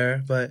but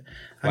better. But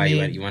why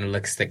you want to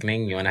look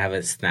sickening? You want to have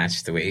a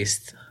snatched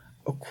waist?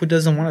 Who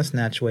doesn't want a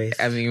snatch waist?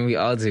 I mean, we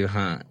all do,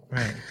 huh?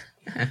 Right.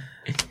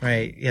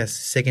 Right. Yes.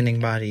 Sickening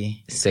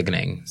body.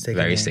 Sickening.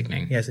 Very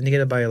sickening. Yes, and you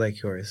get a body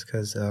like yours,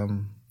 because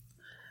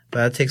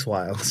but that takes a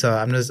while. So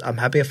I'm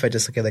happy if I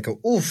just get like a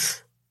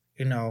oof,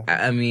 you know.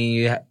 I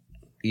mean,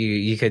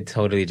 you could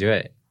totally do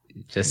it.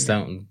 Just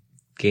don't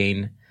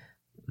gain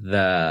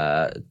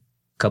the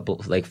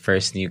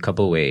first new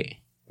couple weight,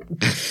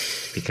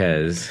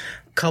 because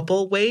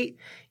couple weight.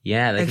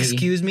 Yeah, like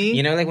excuse me.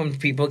 You know, like when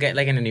people get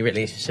like in a new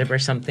relationship or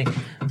something,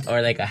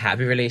 or like a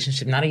happy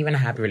relationship, not even a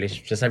happy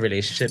relationship, just a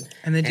relationship,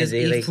 and they just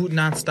eat like, food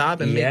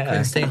nonstop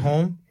and stay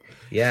home.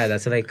 Yeah,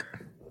 that's like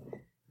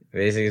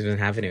basically what's been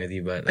happening with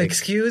you. But like,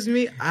 excuse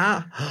me,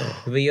 but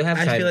you'll have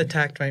time. I feel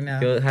attacked right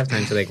now. You'll have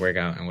time to like work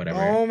out and whatever.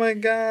 Oh my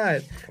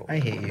god, I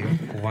hate you.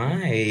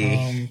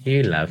 Why?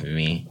 You love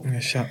me.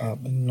 Shut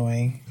up,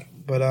 annoying.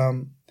 But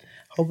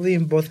hopefully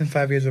in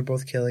 5 years we're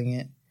both killing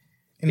it.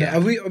 You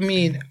know, I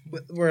mean,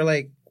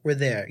 we're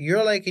there.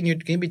 You're like, and you're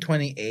gonna be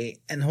 28,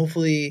 and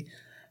hopefully,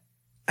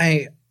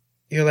 you're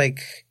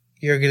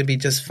gonna be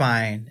just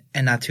fine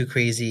and not too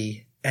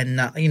crazy, and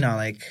not, you know,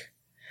 like,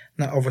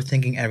 not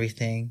overthinking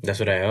everything. That's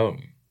what I hope.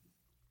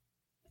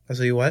 That's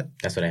what you what?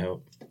 That's what I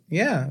hope.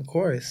 Yeah, of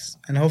course.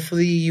 And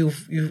hopefully you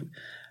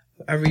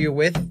whoever you're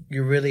with,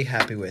 you're really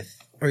happy with,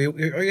 or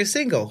you're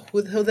single.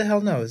 Who the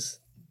hell knows?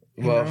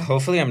 Well,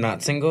 hopefully I'm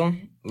not single.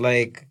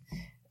 Like,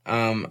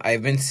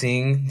 I've been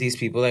seeing these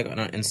people like on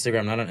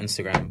Instagram, not on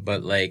Instagram,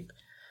 but like,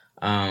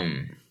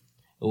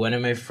 one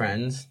of my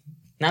friends,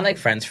 not like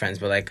friends,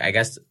 but like, I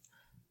guess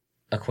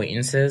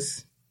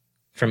acquaintances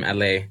from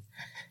LA.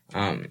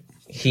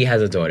 He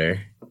has a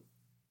daughter,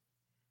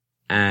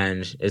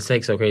 and it's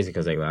like so crazy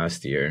because like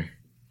last year,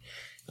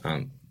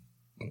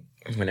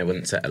 when I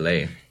went to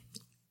LA,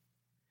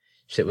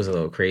 shit was a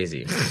little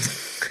crazy.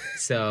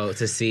 So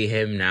to see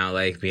him now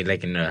like be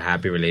like in a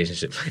happy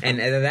relationship, and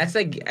that's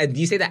like,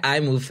 you say that I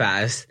move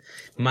fast,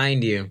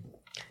 mind you.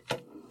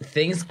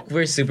 Things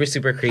were super,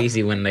 super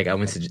crazy when like I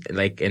went to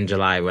like in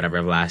July, whatever,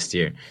 of last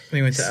year. When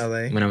you went to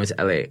LA. When I went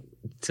to LA,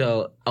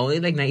 so only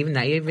like not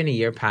even a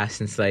year passed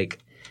since like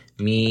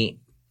me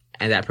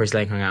and that person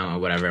like hung out or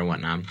whatever and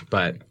whatnot.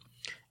 But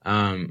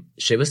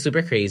shit was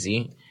super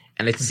crazy.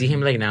 And like to see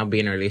him like now be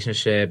in a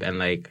relationship and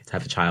like to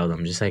have a child,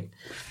 I'm just like,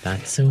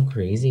 that's so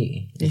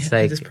crazy. It's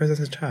like this person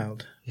has a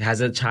child. He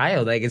has a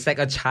child. Like it's like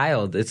a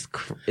child. It's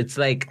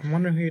like, I'm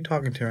wondering who you're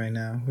talking to right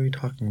now. Who are you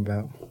talking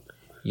about?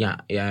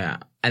 Yeah.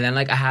 And then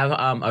like I have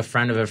a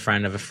friend of a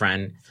friend of a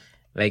friend.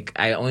 Like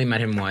I only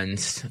met him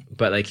once,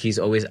 but like he's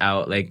always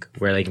out like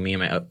where like me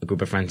and my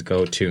group of friends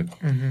go to.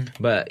 Mm-hmm.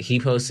 But he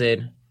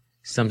posted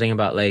something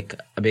about like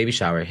a baby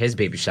shower, his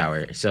baby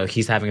shower. So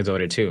he's having a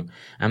daughter too.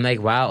 I'm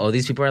like, wow, all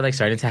these people are like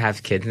starting to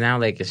have kids now.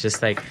 Like it's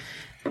just like,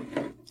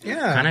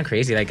 kind of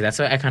crazy. Like that's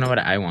what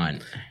I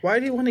want. Why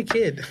do you want a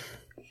kid?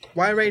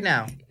 Why right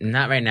now?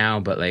 Not right now,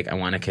 but like I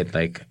want a kid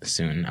like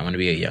soon. I want to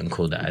be a young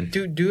cool dad.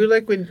 Do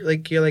like when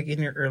like you're like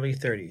in your early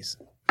 30s.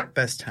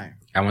 Best time.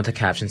 I want the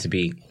caption to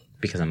be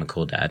because I'm a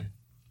cool dad.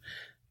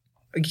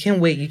 You can't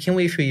wait. You can't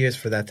wait a few years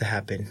for that to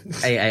happen.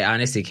 I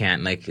honestly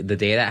can't. Like the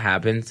day that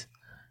happens,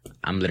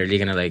 I'm literally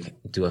gonna like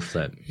do a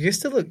flip. You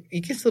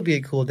can still be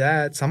a cool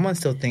dad. Someone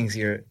still thinks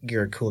you're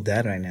a cool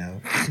dad right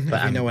now.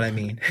 But you know what I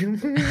mean.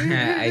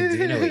 I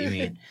do know what you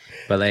mean.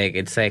 But like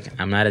it's like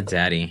I'm not a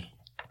daddy.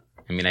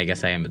 I mean, I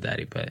guess I am a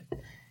daddy, but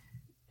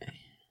I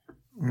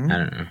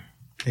don't know.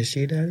 Is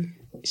she a daddy?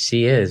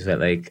 She is, but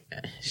like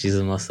she's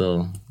a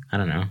muscle. I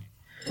don't know.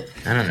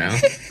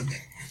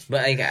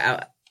 But like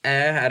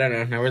I don't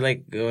know. Now we're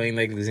like going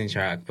like losing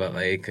track. But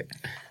like,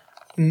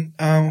 what was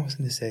I going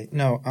to say?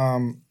 No.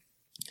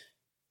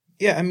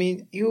 Yeah. I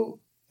mean,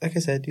 like I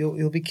said,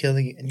 you'll be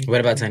killing it. And what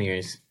about 10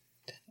 years?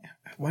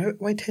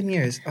 Why 10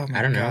 years? Oh my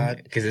I don't know,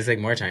 God. because it's like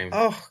more time.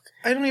 Oh,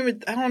 I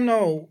don't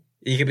know.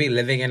 You could be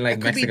living in like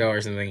Mexico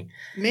or something.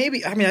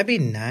 Maybe. I mean, that'd be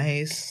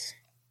nice.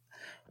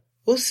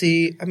 We'll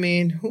see. I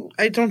mean,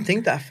 I don't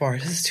think that far.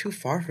 This is too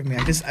far for me.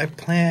 I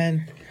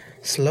plan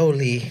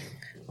slowly,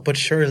 but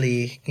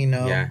surely,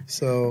 Yeah.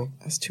 So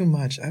that's too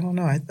much. I don't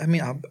know. I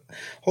mean,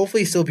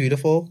 hopefully still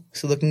beautiful,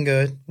 still looking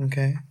good.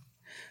 Okay.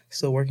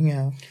 Still working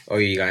out. Oh,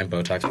 you got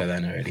Botox by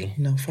then already?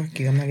 No, fuck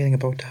you. I'm not getting a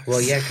Botox. Well,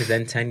 yeah, because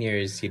then 10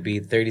 years, you'd be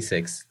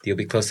 36. You'll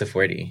be close to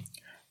 40.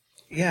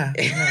 Yeah.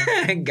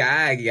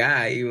 God,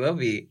 yeah, you will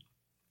be.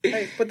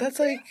 Right, but that's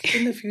like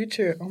in the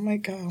future. Oh my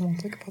God, I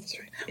won't talk about this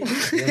right now.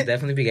 You'll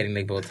definitely be getting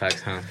like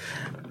Botox, huh?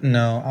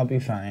 No, I'll be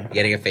fine.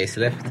 Getting a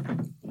facelift?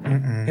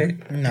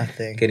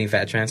 Nothing. Getting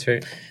fat transfer?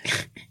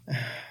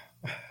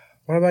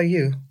 What about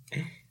you?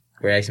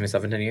 Where I see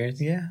myself in 10 years?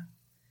 Yeah.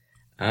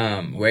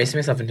 Where I see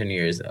myself in 10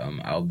 years,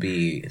 I'll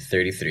be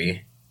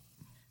 33.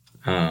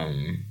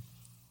 Married?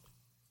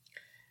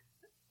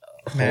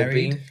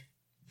 Hoping,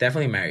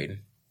 definitely married,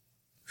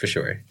 for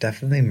sure.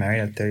 Definitely married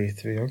at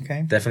 33.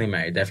 Okay. Definitely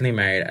married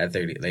at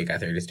 30, like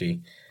at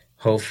 33.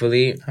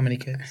 Hopefully. How many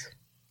kids?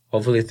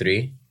 Hopefully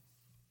 3.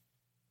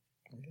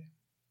 Okay.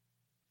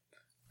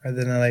 Are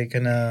they like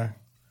gonna?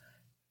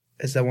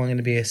 Is that one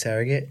gonna be a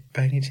surrogate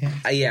by any chance?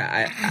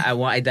 Yeah,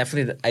 I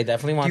definitely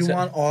want. Do you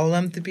want all of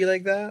them to be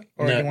like that,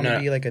 or do you want to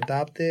be like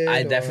adopted?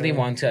 I definitely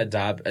want to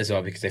adopt as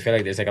well, because I feel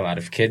like there's like a lot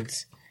of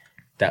kids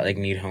that like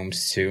need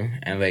homes too,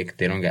 and like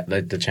they don't get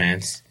like the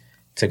chance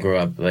to grow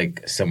up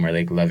like somewhere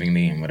like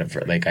lovingly and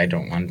whatever. Like I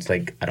don't want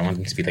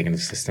them to be like in the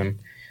system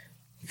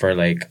for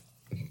like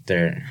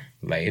their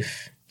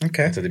life.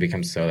 Okay. So they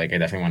become I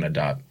definitely want to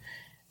adopt,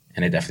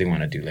 and I definitely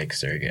want to do like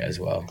surrogate as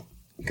well,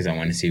 because I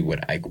want to see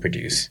what I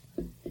produce.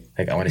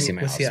 Like I want to see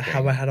my offspring.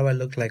 How do I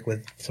look like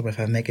with someone? If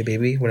I make a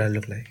baby, what do I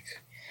look like?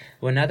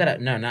 Well, not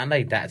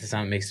like that to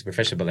sound makes it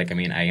superficial, but like I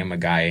mean, I am a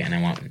guy and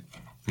I want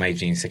my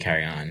genes to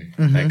carry on.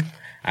 Mm-hmm. Like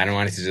I don't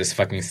want it to just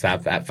fucking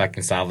stop at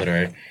fucking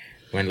Salvador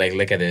when like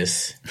look at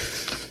this.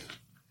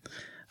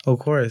 Of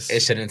course,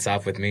 it shouldn't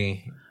stop with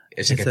me.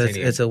 It should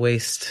continue. It's a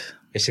waste.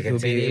 It should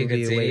continue,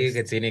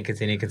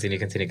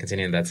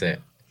 continue, and that's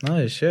it. No,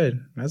 it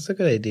should. That's a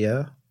good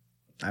idea.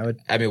 I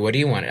mean, what do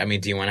you want? I mean,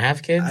 do you want to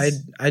have kids?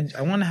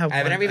 I want to have. I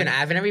haven't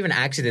even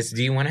asked you this.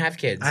 Do you want to have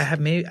kids? I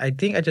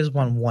think I just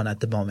want one at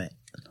the moment.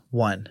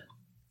 One.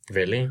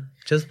 Really?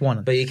 Just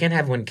one. But you can't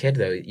have one kid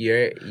though.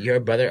 You're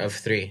a brother of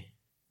 3,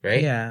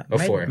 right? Yeah. Or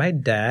 4. My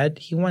dad,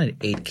 he wanted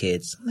 8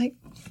 kids. I'm like,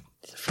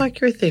 the fuck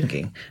you're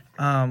thinking?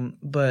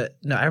 But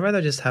no, I'd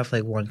rather just have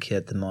like one kid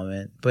at the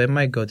moment. But it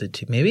might go to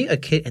 2. Maybe a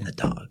kid and a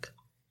dog,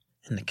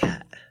 and a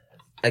cat.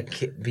 A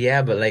kid,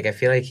 yeah, but like I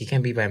feel like he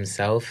can't be by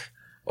himself.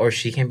 Or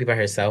she can't be by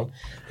herself.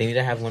 They need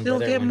to have one brother.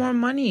 They'll get more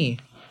money.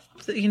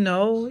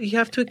 You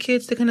have 2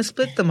 kids, they're going to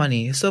split the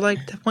money. So, like,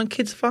 one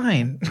kid's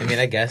fine. I mean,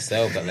 I guess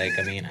so. But, like,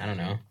 I mean, I don't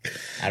know.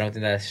 I don't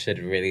think that should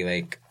really,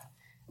 like...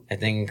 I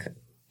think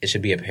it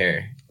should be a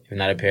pair. If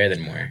not a pair,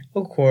 then more.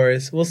 Of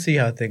course. We'll see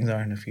how things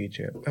are in the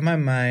future. In my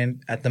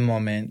mind, at the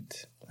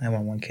moment, I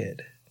want 1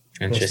 kid.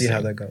 We'll see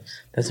how that goes.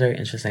 That's very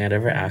interesting. I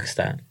never asked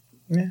that.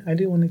 Yeah, I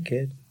do want a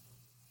kid.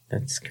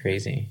 That's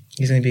crazy.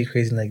 He's going to be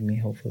crazy like me,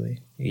 hopefully.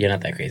 You're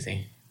not that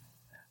crazy.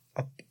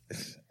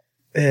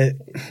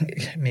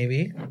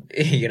 Maybe.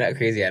 You're not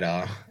crazy at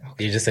all.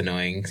 You're just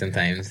annoying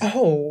sometimes.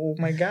 Oh,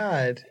 my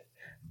God.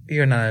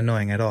 You're not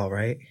annoying at all,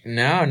 right?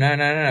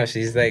 No.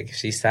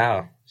 She's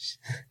Sal.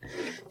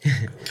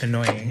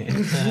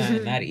 Annoying.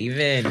 Not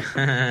even.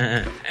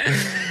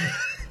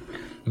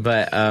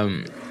 But,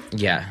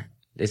 yeah.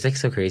 It's, like,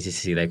 so crazy to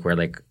see, like, where,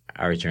 like,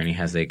 our journey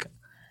has, like,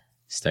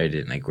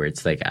 started, like, where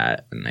it's, like,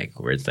 at, and, like,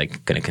 where it's,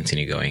 like, gonna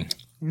continue going.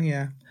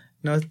 Yeah.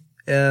 No,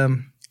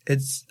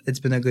 it's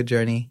been a good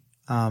journey.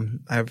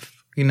 I've,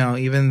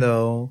 even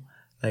though,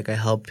 like, I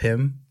help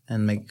him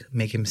and, like,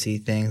 make him see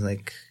things,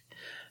 like,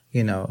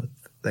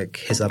 like,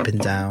 his up and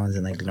downs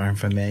and, like, learn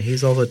from it.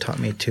 He's also taught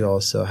me, too,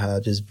 also how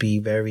to just be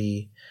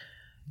very,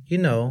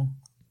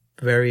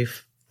 very,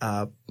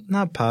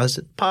 not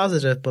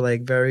positive, but,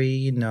 like,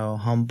 very,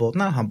 humble.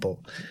 Not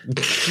humble.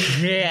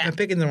 Yeah. I'm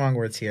picking the wrong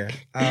words here.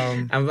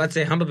 I'm about to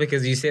say humble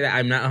because you say that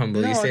I'm not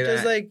humble. No, you say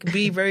just, that. like,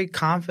 be very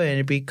confident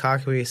and be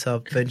cocky with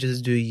yourself, but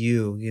just do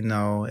you,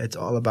 It's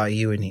all about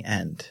you in the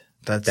end.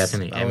 That's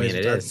definitely. Always,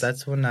 it is.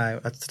 That's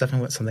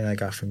definitely something I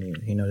got from you.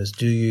 Just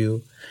do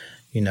you,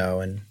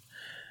 and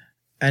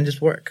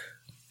just work.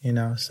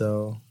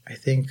 So I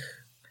think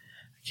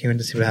I can't wait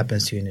to see what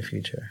happens to you in the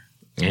future.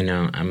 I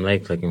know. I'm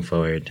like looking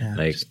forward. Yeah,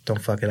 like, just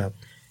don't fuck it up.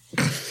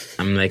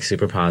 I'm like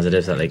super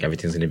positive that like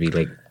everything's gonna be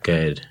like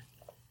good,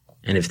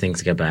 and if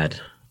things get bad,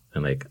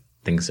 then like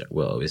things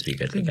will always be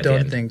good. Like,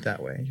 don't think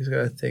that way. You just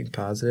gotta think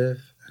positive.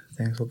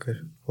 Things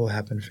will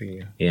happen for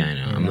you. Yeah, I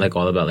know. I'm like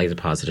all about like the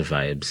positive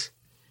vibes.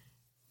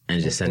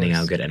 and just sending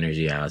out good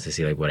energy out to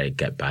see like what I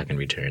get back in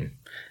return.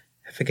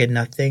 If I get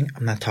nothing,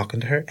 I'm not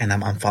talking to her, and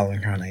I'm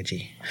unfollowing her on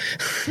IG.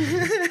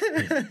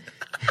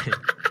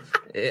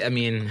 I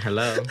mean,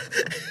 hello.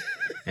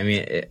 I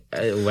mean,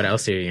 what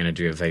else are you gonna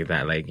do if like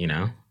that? Like, you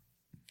know?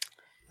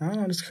 I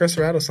don't know, just curse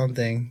her out or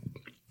something.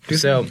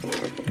 So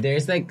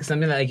there's like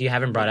something that like you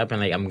haven't brought up,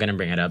 and like I'm gonna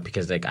bring it up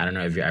because like I don't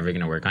know if you're ever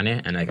gonna work on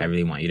it, and like I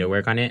really want you to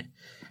work on it.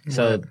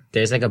 So What?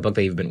 there's like a book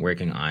that you've been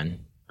working on.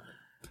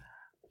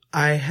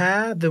 I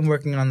have been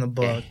working on the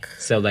book.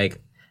 So like,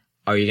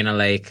 are you gonna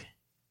like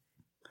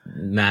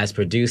mass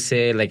produce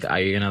it? Like, are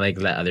you gonna like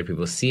let other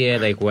people see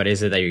it? Like, what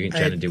is it that you're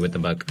trying to do with the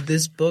book?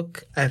 This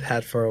book I've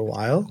had for a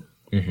while.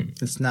 Mm-hmm.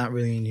 It's not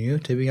really new,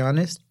 to be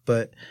honest,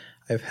 but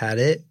I've had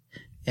it,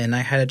 and I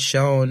had it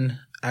shown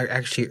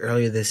actually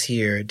earlier this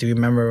year. Do you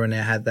remember when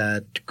I had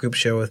that group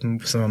show with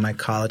some of my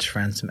college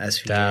friends from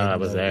SVJ? I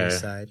was there.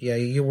 Side? Yeah,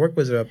 your work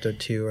was up there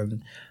too,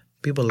 and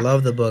people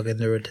love the book, and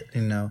they were, I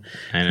know.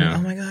 Oh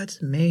my God, it's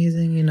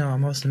amazing. You know,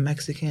 I'm also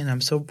Mexican. I'm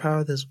so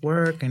proud of this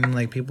work, and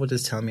like people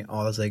just tell me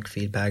all this like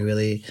feedback.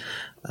 Really,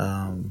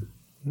 I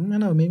don't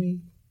know, made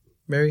me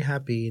very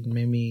happy and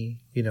made me,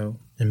 you know,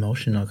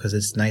 emotional because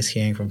it's nice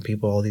hearing from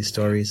people all these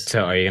stories.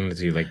 So, are you gonna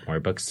do like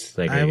more books?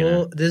 Like, I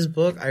will. This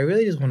book, I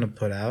really just want to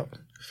put out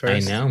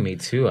first. I know, me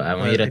too. I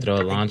want you to throw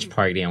a launch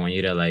party. I want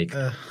you to like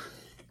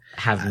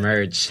have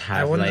merch,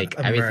 have like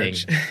everything.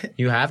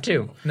 You have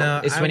to. No,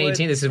 it's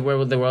 2018. This is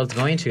where the world's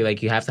going to.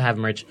 Like, you have to have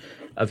merch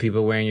of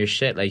people wearing your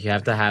shit. Like, you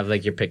have to have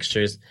like your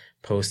pictures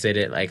posted.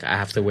 It like I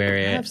have to wear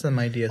it. I have some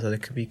ideas that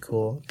it could be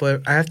cool,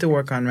 but I have to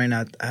work on right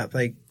now.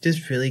 Like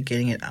just really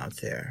getting it out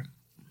there.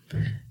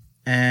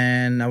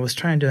 And I was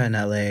trying to do it in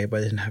LA,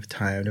 but I didn't have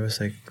time. It was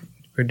like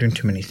we're doing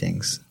too many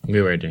things.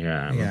 We were doing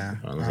yeah.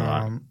 It was a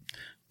lot.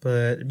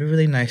 But it'd be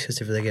really nice just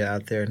to really get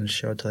out there and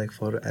show it to like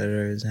photo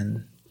editors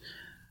and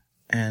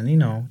you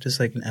know, just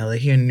like in LA,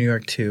 here in New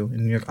York too.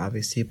 In New York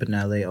obviously, but in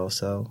LA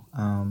also.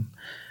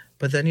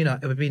 But then, you know,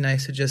 it would be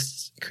nice to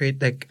just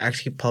create like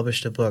actually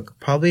publish the book.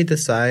 Probably the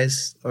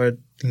size, or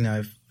you know,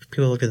 if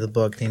people look at the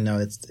book, they know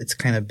it's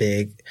kind of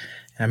big.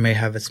 And I may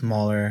have it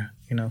smaller,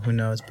 you know, who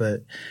knows,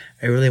 but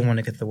I really want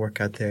to get the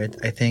work out there.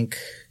 I think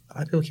a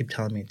lot of people keep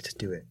telling me to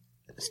do it.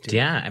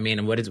 Yeah, I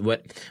mean, what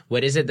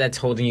is it that's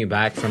holding you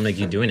back from like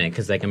you doing it?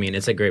 Because like, I mean,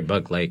 it's a great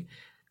book. Like,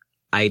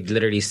 I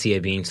literally see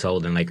it being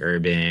sold in like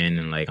Urban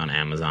and like on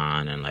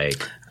Amazon and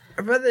like.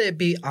 I'd rather it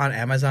be on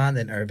Amazon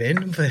than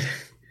Urban, but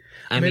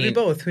maybe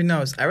both. Who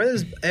knows? I'd rather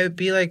it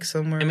be like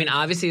somewhere. I mean,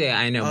 obviously,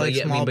 I know, but,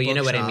 like but you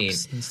know what I mean.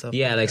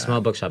 Yeah, like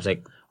small bookshops,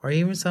 like. Or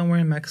even somewhere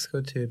in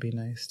Mexico too. It'd be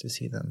nice to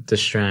see them. The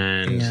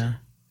Strand.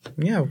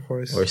 Yeah, of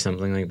course. Or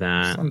something like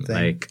that.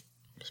 Like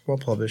small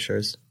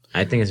publishers.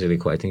 I think it's really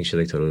cool. I think you should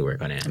like totally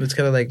work on it. I'm just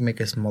gonna like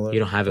make it smaller. You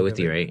don't have it with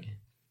you, right?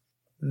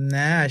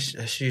 Nah,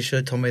 she should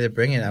have told me to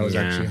bring it. I was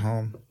actually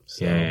home.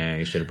 So. Yeah,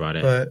 you should have brought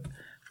it. But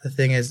the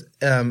thing is,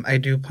 I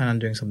do plan on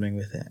doing something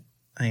with it.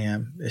 I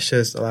am. It's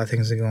just a lot of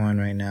things are going on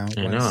right now.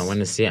 I know. I want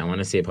to see it. I want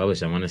to see it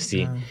published. I want to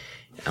see.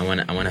 I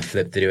want to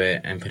flip through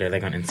it and put it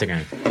like on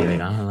Instagram. Be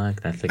like, oh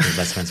look, that's like my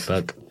best friend's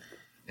book.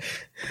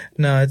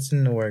 No, it's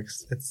in the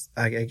works. It's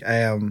it's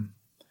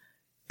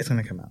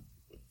gonna come out.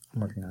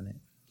 I'm working on it.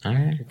 All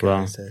right.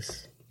 Well,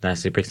 that's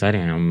super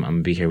exciting. I'm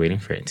gonna be here waiting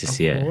for it to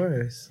see it.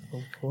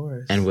 Of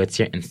course. And what's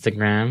your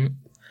Instagram?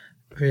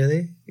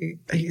 Really?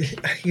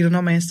 You don't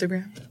know my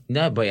Instagram?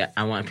 No, but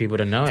I want people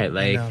to know it.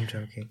 Like, no, I'm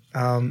joking.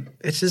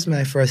 It's just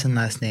my first and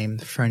last name,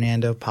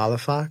 Fernando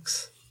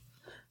Palafox.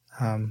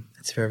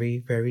 It's very,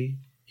 very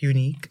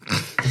unique.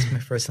 It's my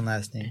first and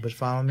last name. But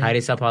follow me. How do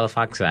you spell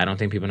Palafox? I don't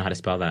think people know how to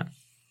spell that.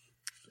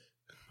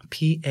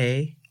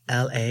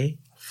 Pala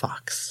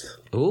Fox.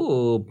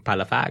 Ooh,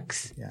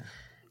 Palafox. Yeah.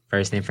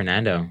 First name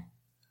Fernando.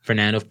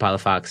 Fernando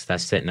Palafox.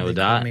 That's it. No they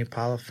dot. They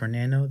call me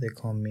Fernando. They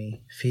call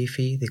me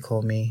Fifi. They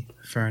call me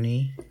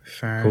Fernie.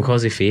 Fern. Who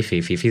calls you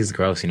Fifi? Fifi's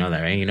gross. You know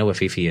that, right? You know what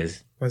Fifi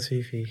is. What's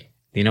Fifi?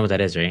 You know what that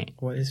is, right?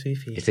 What is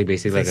Fifi? It's like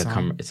basically like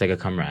it's like a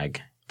cum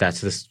rag.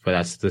 That's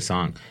the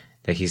song.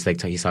 That he's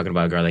talking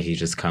about a girl that he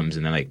just comes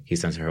and then like he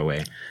sends her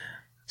away.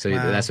 So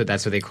that's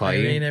what they call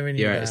you. Really never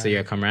knew that. So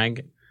you're a cum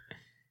rag.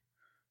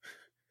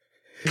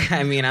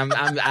 I mean, I'm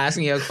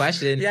asking you a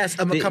question. Yes,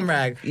 I'm a cum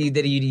rag. You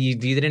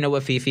didn't know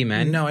what Fifi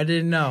meant? No, I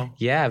didn't know.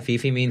 Yeah,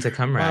 Fifi means a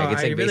cum rag. Oh,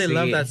 it's like I really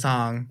love that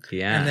song.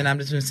 Yeah, and then I'm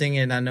just been singing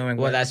it, not knowing.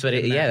 Well, that's what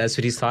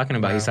he's talking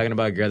about. Wow. He's talking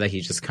about a girl that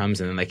he just comes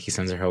and then like he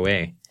sends her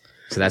away.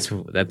 So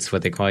that's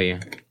what they call you.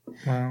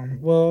 Wow.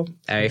 Well,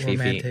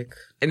 romantic.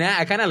 And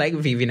I kind of like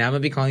Fifi. Now I'm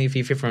gonna be calling you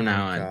Fifi from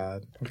now on.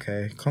 God.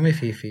 Okay, call me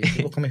Fifi.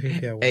 People call me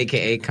Fifi at work.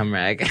 AKA cum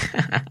rag.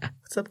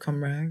 What's up,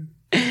 cum rag?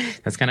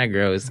 That's kind of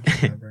gross.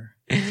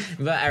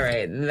 But all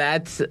right,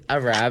 that's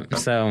a wrap.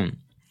 So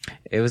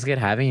it was good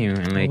having you.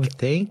 And like,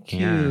 thank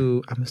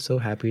you. I'm so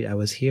happy I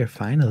was here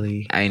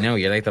finally. I know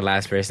you're like the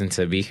last person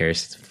to be here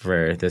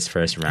for this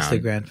first round.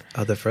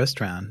 The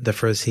first round, the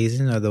first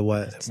season, or the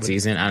what?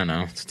 Season? I don't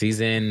know.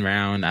 Season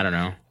round? I don't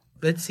know.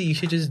 Let's see. You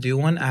should just do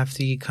one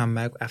after you come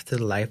back. After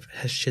life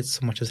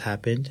so much has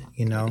happened,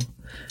 you know,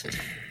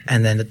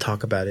 and then to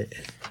talk about it.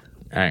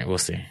 All right, we'll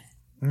see.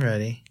 I'm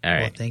ready. All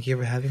right. Well, thank you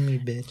for having me,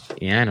 bitch.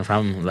 Yeah, no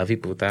problem. Love you,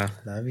 puta.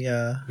 Love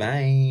ya.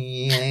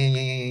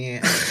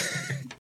 Bye.